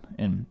at,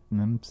 and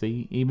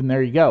see, even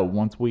there you go.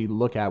 Once we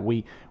look at,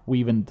 we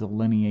even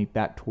delineate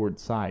that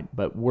towards sight.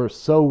 But we're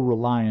so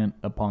reliant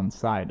upon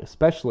sight,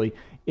 especially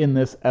in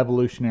this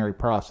evolutionary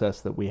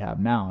process that we have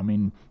now. I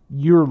mean,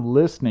 you're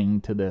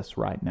listening to this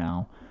right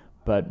now,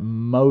 but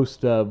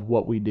most of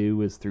what we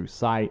do is through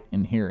sight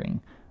and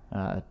hearing.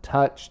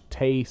 Touch,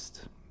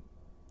 taste,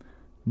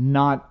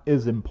 not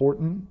as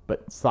important,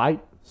 but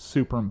sight,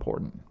 super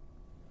important.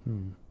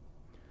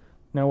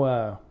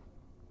 Now,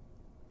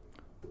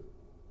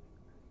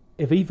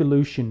 if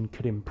evolution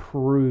could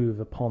improve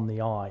upon the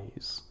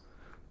eyes,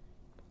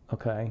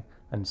 okay,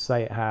 and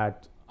say it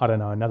had, I don't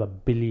know, another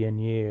 1 billion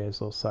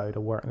years or so to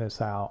work this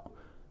out,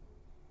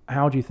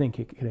 how do you think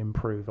it could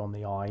improve on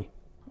the eye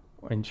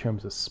in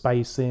terms of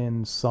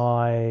spacing,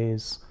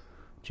 size,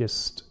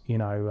 just,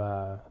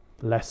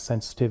 less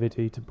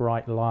sensitivity to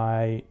bright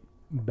light,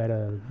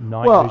 better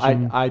night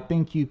vision? Well, I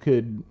think you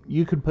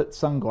could put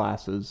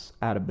sunglasses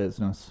out of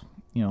business.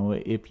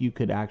 If you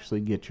could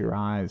actually get your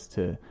eyes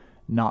to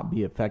not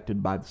be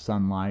affected by the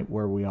sunlight,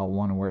 where we all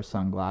want to wear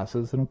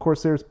sunglasses. And of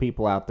course, there's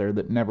people out there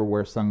that never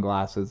wear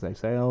sunglasses. They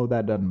say, oh,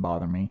 that doesn't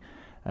bother me.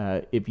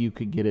 If you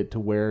could get it to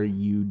where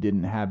you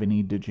didn't have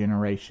any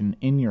degeneration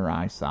in your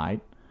eyesight,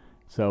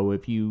 so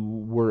if you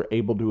were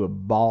able to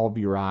evolve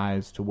your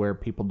eyes to where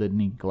people didn't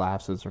need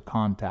glasses or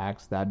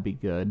contacts, that'd be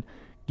good.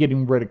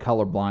 Getting rid of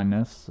color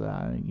blindness.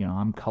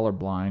 I'm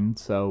colorblind,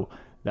 so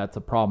that's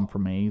a problem for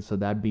me. So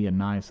that'd be a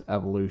nice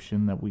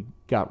evolution that we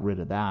got rid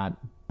of that.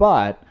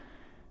 But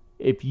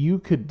if you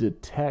could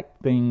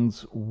detect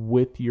things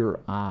with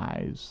your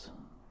eyes,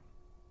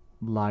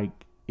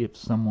 like if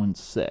someone's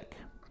sick,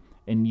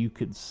 and you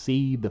could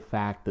see the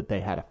fact that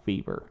they had a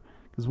fever.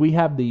 Because we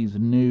have these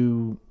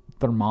new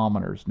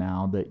thermometers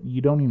now that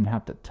you don't even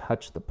have to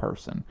touch the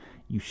person.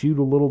 You shoot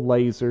a little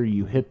laser,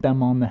 you hit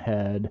them on the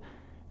head,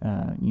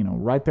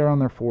 right there on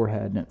their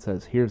forehead, and it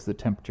says, here's the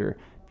temperature.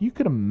 If you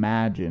could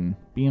imagine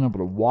being able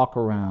to walk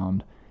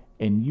around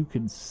and you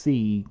could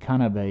see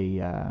kind of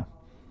a,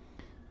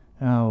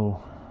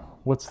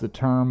 what's the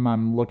term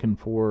I'm looking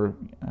for?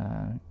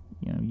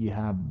 You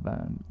have,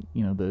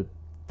 the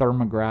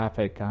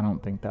thermographic, I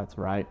don't think that's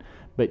right,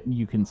 but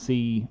you can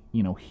see,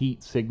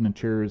 heat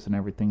signatures and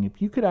everything.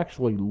 If you could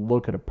actually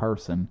look at a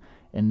person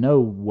and know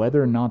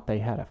whether or not they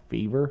had a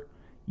fever,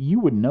 you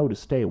would know to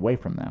stay away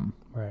from them.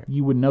 Right.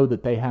 You would know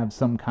that they have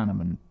some kind of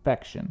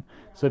infection.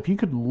 So if you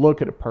could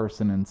look at a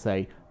person and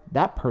say,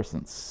 that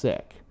person's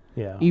sick,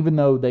 even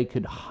though they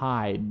could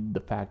hide the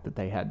fact that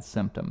they had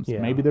symptoms. Yeah.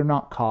 Maybe they're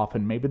not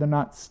coughing, maybe they're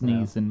not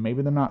sneezing,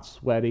 maybe they're not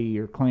sweaty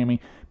or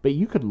clammy, but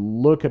you could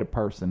look at a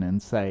person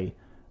and say,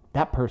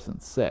 that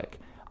person's sick.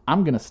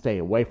 I'm going to stay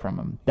away from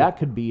them. That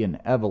could be an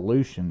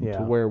evolution to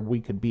where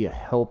we could be a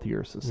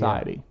healthier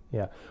society.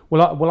 Yeah.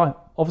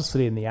 Well,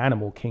 obviously in the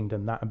animal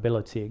kingdom, that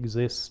ability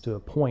exists to a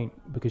point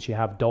because you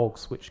have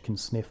dogs which can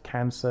sniff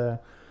cancer,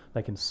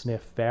 they can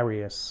sniff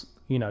various,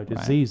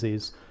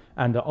 diseases,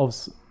 and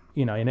obviously,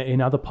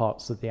 in other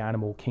parts of the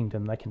animal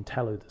kingdom, they can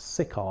tell who the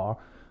sick are,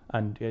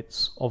 and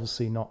it's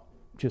obviously not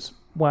just,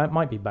 it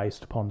might be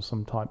based upon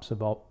some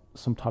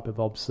type of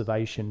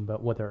observation,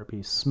 but whether it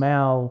be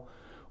smell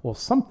or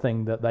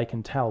something that they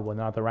can tell when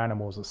other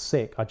animals are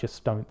sick, I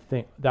just don't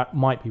think that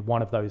might be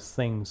one of those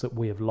things that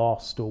we have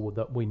lost or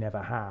that we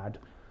never had.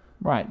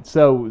 Right.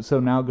 So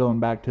now going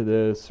back to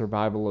the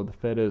survival of the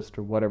fittest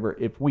or whatever,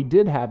 if we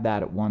did have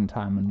that at one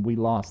time and we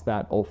lost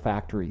that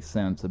olfactory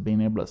sense of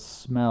being able to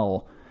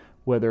smell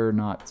whether or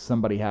not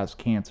somebody has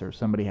cancer,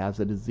 somebody has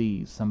a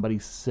disease,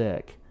 somebody's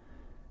sick,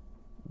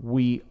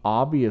 we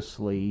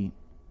obviously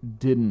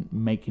didn't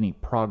make any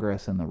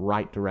progress in the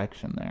right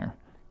direction there,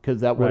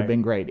 because that would have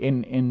been great.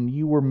 And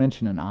you were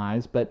mentioning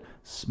eyes, but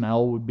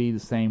smell would be the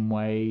same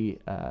way.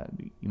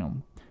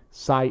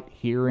 Sight,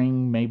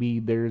 hearing, maybe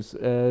there's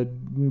a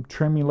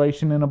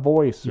tremulation in a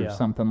voice or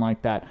something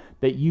like that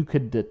you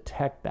could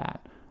detect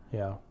that.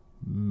 Yeah.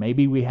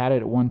 Maybe we had it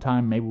at one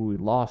time, maybe we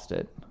lost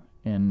it.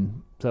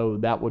 And so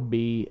that would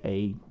be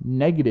a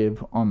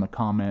negative on the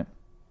comment,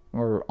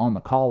 or on the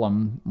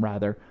column,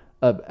 rather,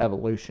 of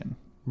evolution.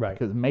 Right.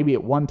 Because maybe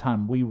at one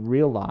time we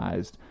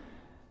realized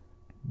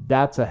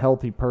that's a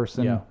healthy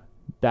person,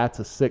 that's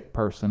a sick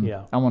person.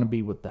 Yeah. I want to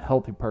be with the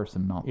healthy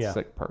person, not the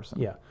sick person.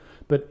 Yeah.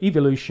 But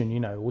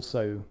evolution,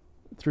 also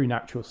through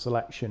natural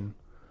selection,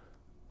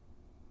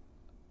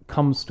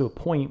 comes to a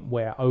point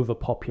where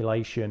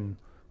overpopulation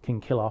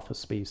can kill off a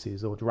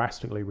species or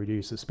drastically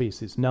reduce a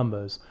species'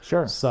 numbers.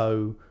 Sure.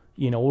 So,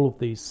 all of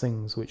these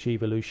things which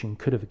evolution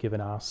could have given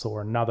us,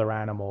 or another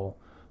animal,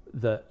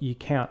 that you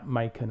can't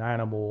make an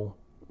animal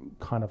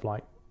kind of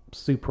like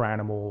super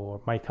animal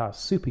or make us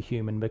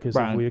superhuman, because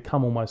if we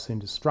become almost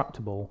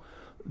indestructible,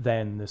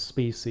 then the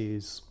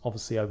species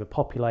obviously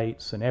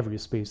overpopulates, and every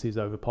species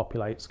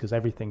overpopulates because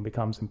everything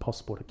becomes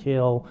impossible to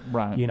kill.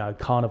 Right.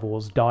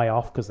 Carnivores die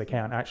off because they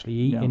can't actually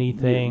eat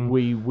anything.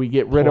 We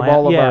get rid of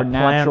all of our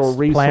natural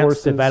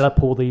resources. Plants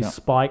develop all these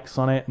spikes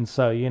on it, and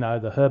so,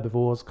 the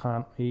herbivores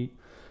can't eat.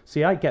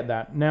 See, I get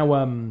that.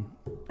 Now,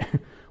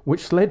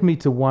 which led me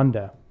to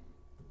wonder,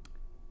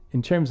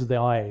 in terms of the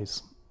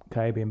eyes,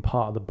 being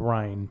part of the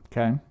brain.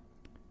 Okay.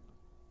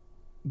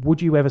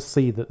 Would you ever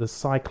see that the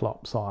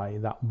cyclops eye,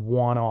 that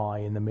one eye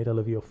in the middle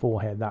of your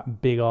forehead,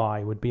 that big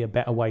eye, would be a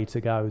better way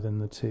to go than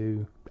the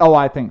two? Oh,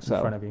 I think so.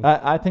 In front of you?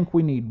 I think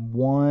we need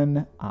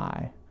one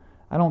eye.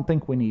 I don't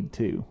think we need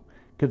two,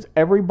 because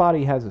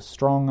everybody has a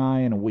strong eye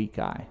and a weak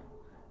eye.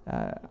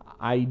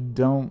 I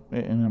don't,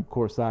 and of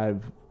course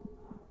I've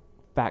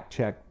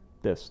fact-checked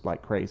this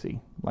like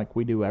crazy, like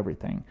we do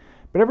everything.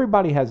 But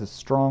everybody has a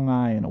strong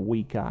eye and a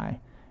weak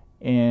eye.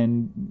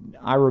 And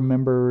I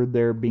remember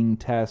there being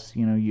tests,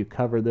 you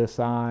cover this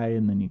eye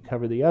and then you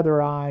cover the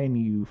other eye and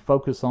you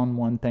focus on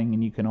one thing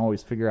and you can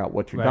always figure out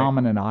what your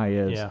dominant eye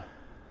is. Yeah.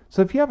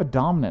 So if you have a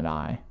dominant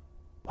eye,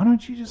 why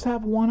don't you just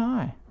have one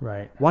eye?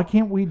 Right. Why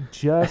can't we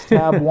just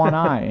have one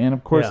eye? And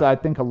of course, I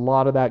think a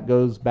lot of that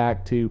goes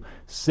back to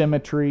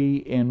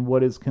symmetry and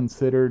what is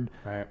considered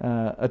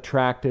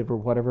attractive or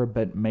whatever.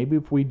 But maybe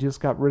if we just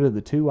got rid of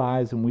the two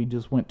eyes and we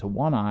just went to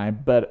one eye.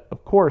 But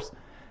of course,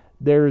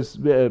 there's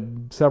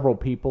several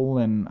people,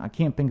 and I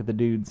can't think of the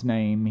dude's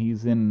name.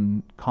 He's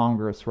in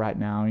Congress right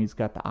now. He's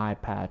got the eye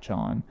patch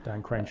on.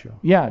 Dan Crenshaw.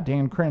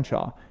 Dan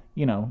Crenshaw.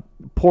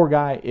 Poor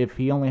guy, if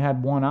he only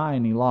had one eye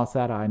and he lost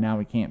that eye, now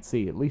he can't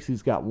see. At least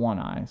he's got one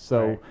eye.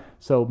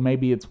 So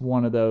maybe it's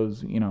one of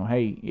those,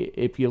 hey,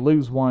 if you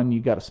lose one,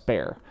 you got a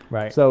spare.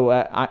 Right. So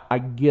I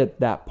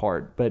get that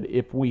part. But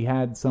if we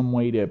had some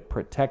way to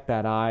protect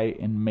that eye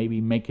and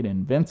maybe make it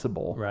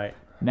invincible,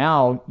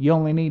 now you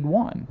only need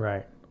one.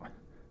 Right.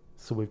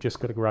 So we've just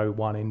got to grow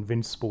one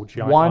invincible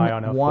giant eye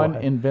on our forehead.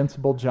 One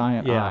invincible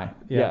giant eye.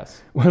 Yeah.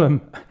 Yes.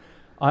 Well,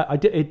 I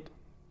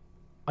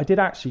did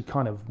actually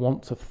kind of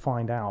want to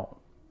find out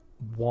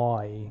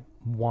why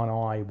one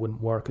eye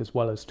wouldn't work as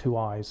well as two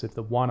eyes if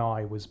the one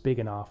eye was big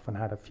enough and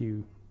had a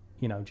few,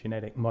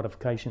 genetic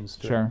modifications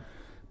to it. Sure.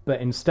 But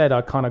instead,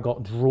 I kind of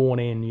got drawn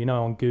in,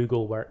 on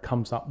Google where it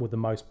comes up with the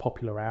most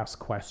popular asked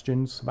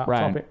questions about the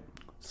topic.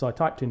 So I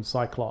typed in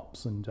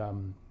Cyclops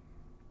and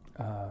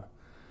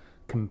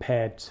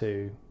compared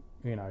to,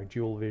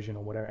 dual vision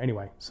or whatever.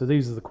 Anyway, so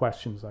these are the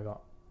questions I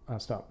got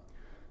asked up.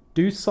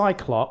 Do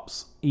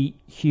Cyclops eat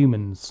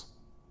humans?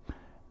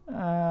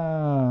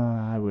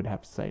 I would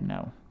have to say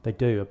no. They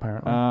do,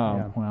 apparently.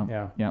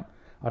 Yeah.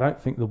 I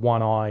don't think the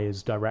one eye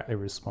is directly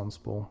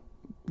responsible.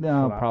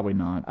 No, probably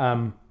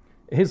not.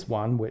 Here's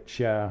one which...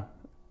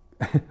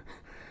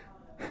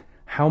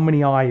 how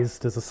many eyes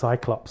does a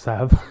Cyclops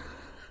have?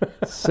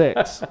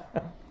 6.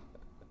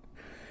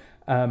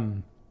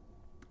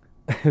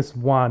 There's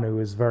one who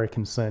is very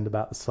concerned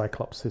about the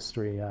Cyclops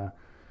history.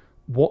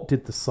 What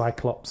did the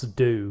Cyclops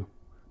do?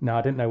 Now,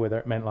 I didn't know whether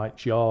it meant like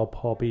job,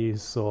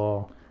 hobbies,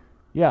 or...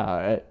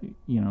 Yeah,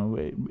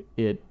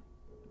 it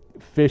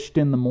fished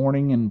in the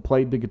morning and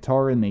played the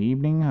guitar in the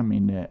evening. I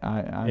mean,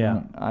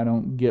 I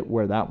don't get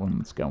where that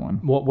one's going.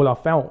 Well, I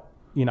felt,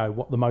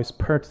 what the most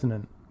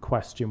pertinent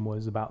question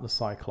was about the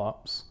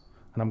Cyclops,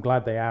 and I'm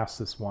glad they asked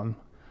this one,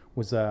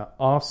 was,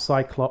 are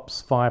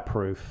Cyclops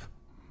fireproof?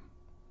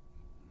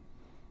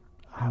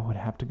 I would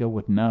have to go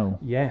with no.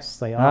 Yes,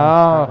 they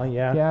are.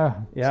 Yeah.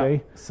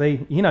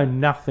 See, you know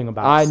nothing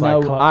about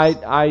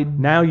Cyclops. I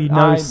now you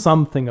know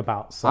something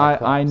about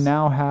Cyclops. I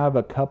now have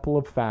a couple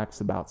of facts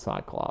about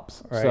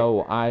Cyclops, right.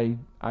 So I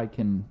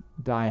can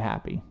die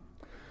happy.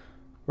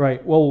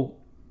 Right. Well,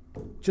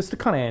 just to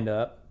kind of end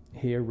up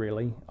here,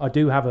 really, I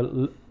do have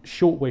a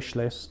short wish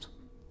list.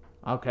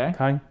 Okay.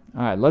 All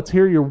right. Let's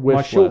hear your wish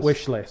list. My short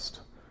wish list.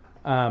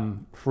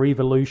 For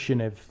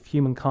evolution, if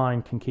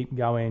humankind can keep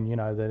going,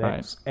 the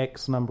next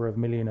X number of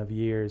million of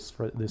years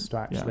for this to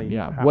actually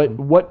happen.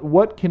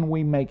 What can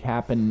we make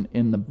happen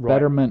in the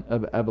betterment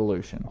of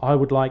evolution? I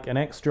would like an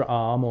extra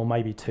arm, or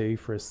maybe 2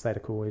 for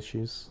aesthetical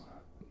issues.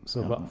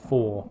 So I've got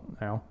 4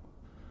 now.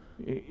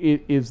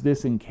 Is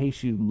this in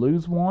case you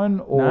lose one,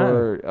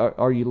 or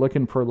are you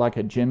looking for like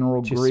a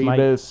General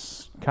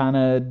Grievous kind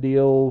of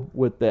deal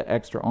with the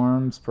extra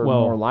arms for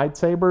more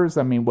lightsabers?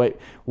 I mean,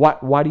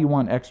 why do you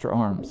want extra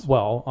arms?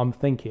 Well, I'm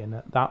thinking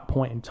at that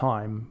point in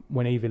time,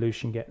 when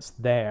evolution gets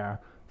there,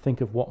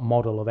 think of what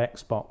model of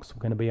Xbox we're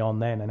going to be on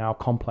then and how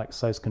complex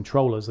those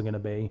controllers are going to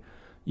be.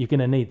 You're going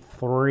to need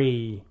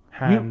 3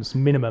 hands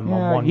minimum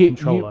on one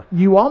controller.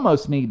 You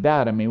almost need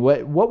that. I mean,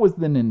 what was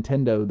the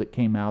Nintendo that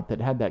came out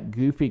that had that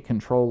goofy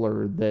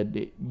controller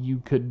that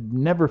you could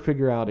never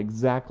figure out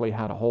exactly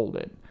how to hold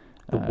it?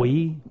 The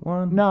Wii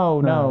one?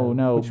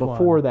 No. Which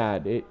before one?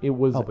 That, it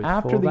was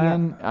after the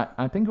N.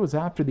 I think it was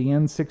after the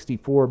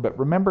N64. But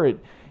remember, it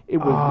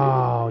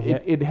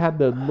had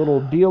the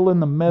little deal in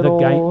the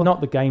middle. Not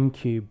the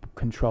GameCube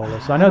controller.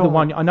 So I know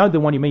the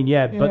one you mean.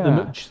 Yeah, but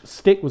the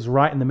stick was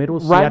right in the middle.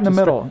 So right in the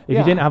middle. If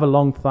you didn't have a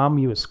long thumb,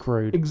 you were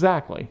screwed.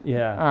 Exactly.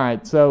 Yeah. All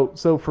right.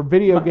 So for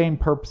video game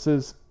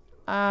purposes,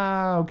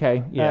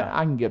 okay. Yeah,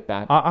 I can get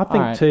that. I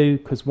think 2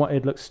 because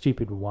it looks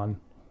stupid with 1.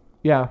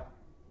 Yeah.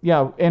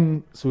 Yeah,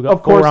 and so we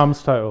got 4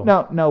 arms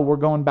total. No, we're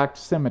going back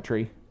to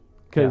symmetry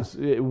because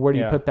where do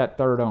you put that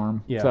third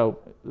arm? Yeah. So,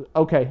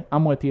 okay,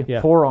 I'm with you. Yeah.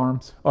 4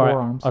 arms. All right.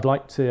 Arms. I'd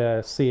like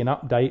to see an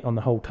update on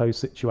the whole toe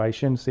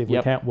situation. See if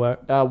we can't work.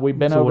 We've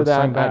been over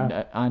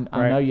that. I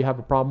know you have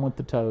a problem with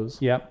the toes.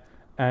 Yep.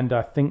 And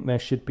I think there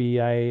should be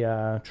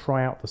a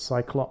try out the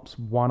Cyclops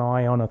one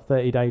eye on a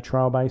 30-day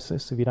trial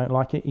basis. If you don't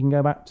like it, you can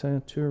go back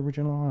to 2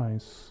 original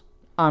eyes.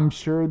 I'm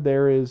sure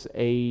there is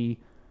a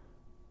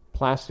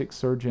plastic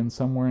surgeon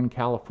somewhere in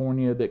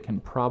California that can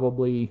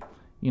probably,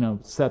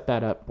 set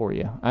that up for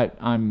you.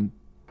 I'm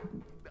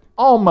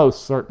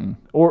almost certain.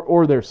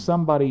 Or there's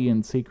somebody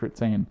in secret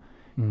saying,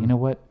 you know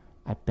what?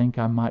 I think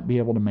I might be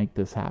able to make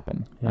this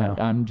happen. Yeah.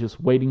 I'm just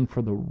waiting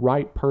for the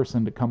right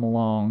person to come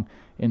along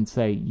and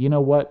say, you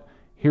know what?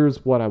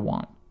 Here's what I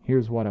want.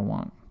 Here's what I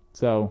want.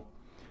 So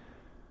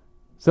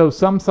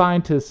some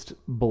scientists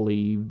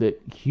believe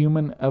that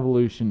human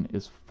evolution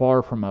is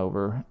far from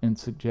over and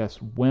suggest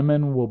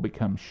women will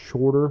become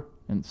shorter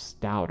and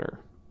stouter.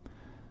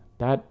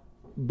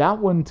 That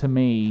one to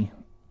me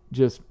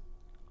just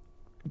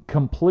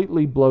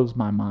completely blows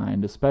my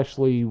mind,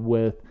 especially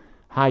with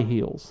high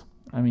heels.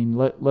 I mean,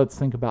 let's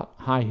think about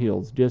high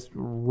heels just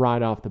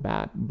right off the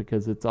bat,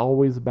 because it's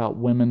always about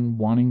women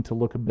wanting to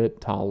look a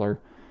bit taller.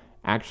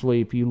 Actually,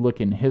 if you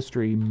look in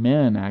history,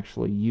 men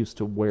actually used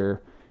to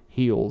wear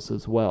heels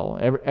as well.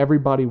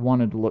 Everybody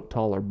wanted to look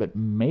taller, but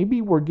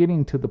maybe we're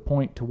getting to the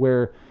point to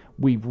where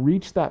we've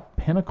reached that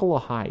pinnacle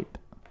of height,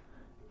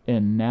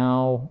 and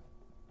now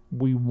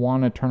we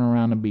want to turn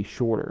around and be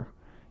shorter.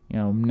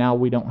 Now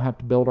we don't have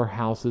to build our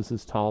houses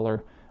as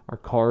taller, our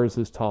cars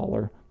as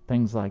taller,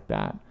 things like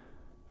that.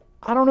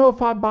 I don't know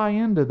if I buy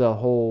into the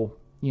whole,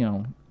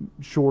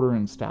 shorter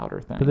and stouter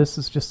thing. But this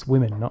is just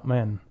women, not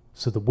men.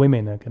 So the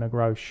women are going to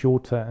grow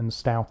shorter and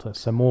stouter,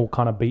 so more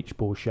kind of beach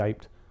ball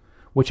shaped,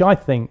 which I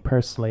think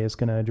personally is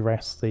going to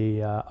address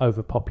the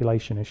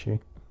overpopulation issue.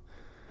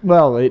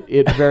 Well,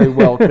 it very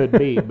well could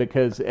be,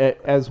 because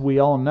as we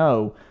all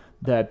know,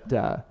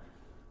 that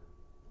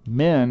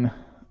men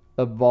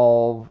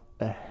evolve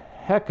a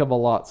heck of a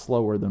lot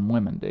slower than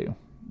women do.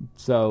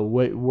 So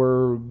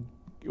we're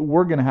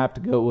going to have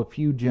to go a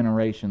few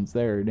generations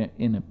there.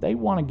 And if they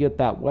want to get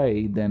that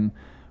way, then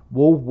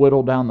we'll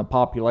whittle down the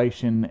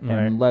population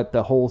and let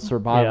the whole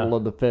survival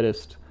of the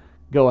fittest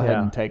go ahead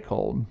and take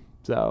hold.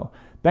 So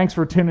thanks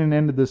for tuning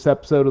into this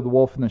episode of The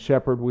Wolf and the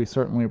Shepherd. We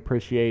certainly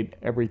appreciate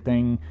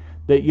everything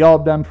that y'all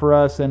have done for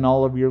us and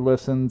all of your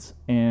listens,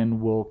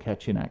 and we'll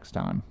catch you next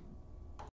time.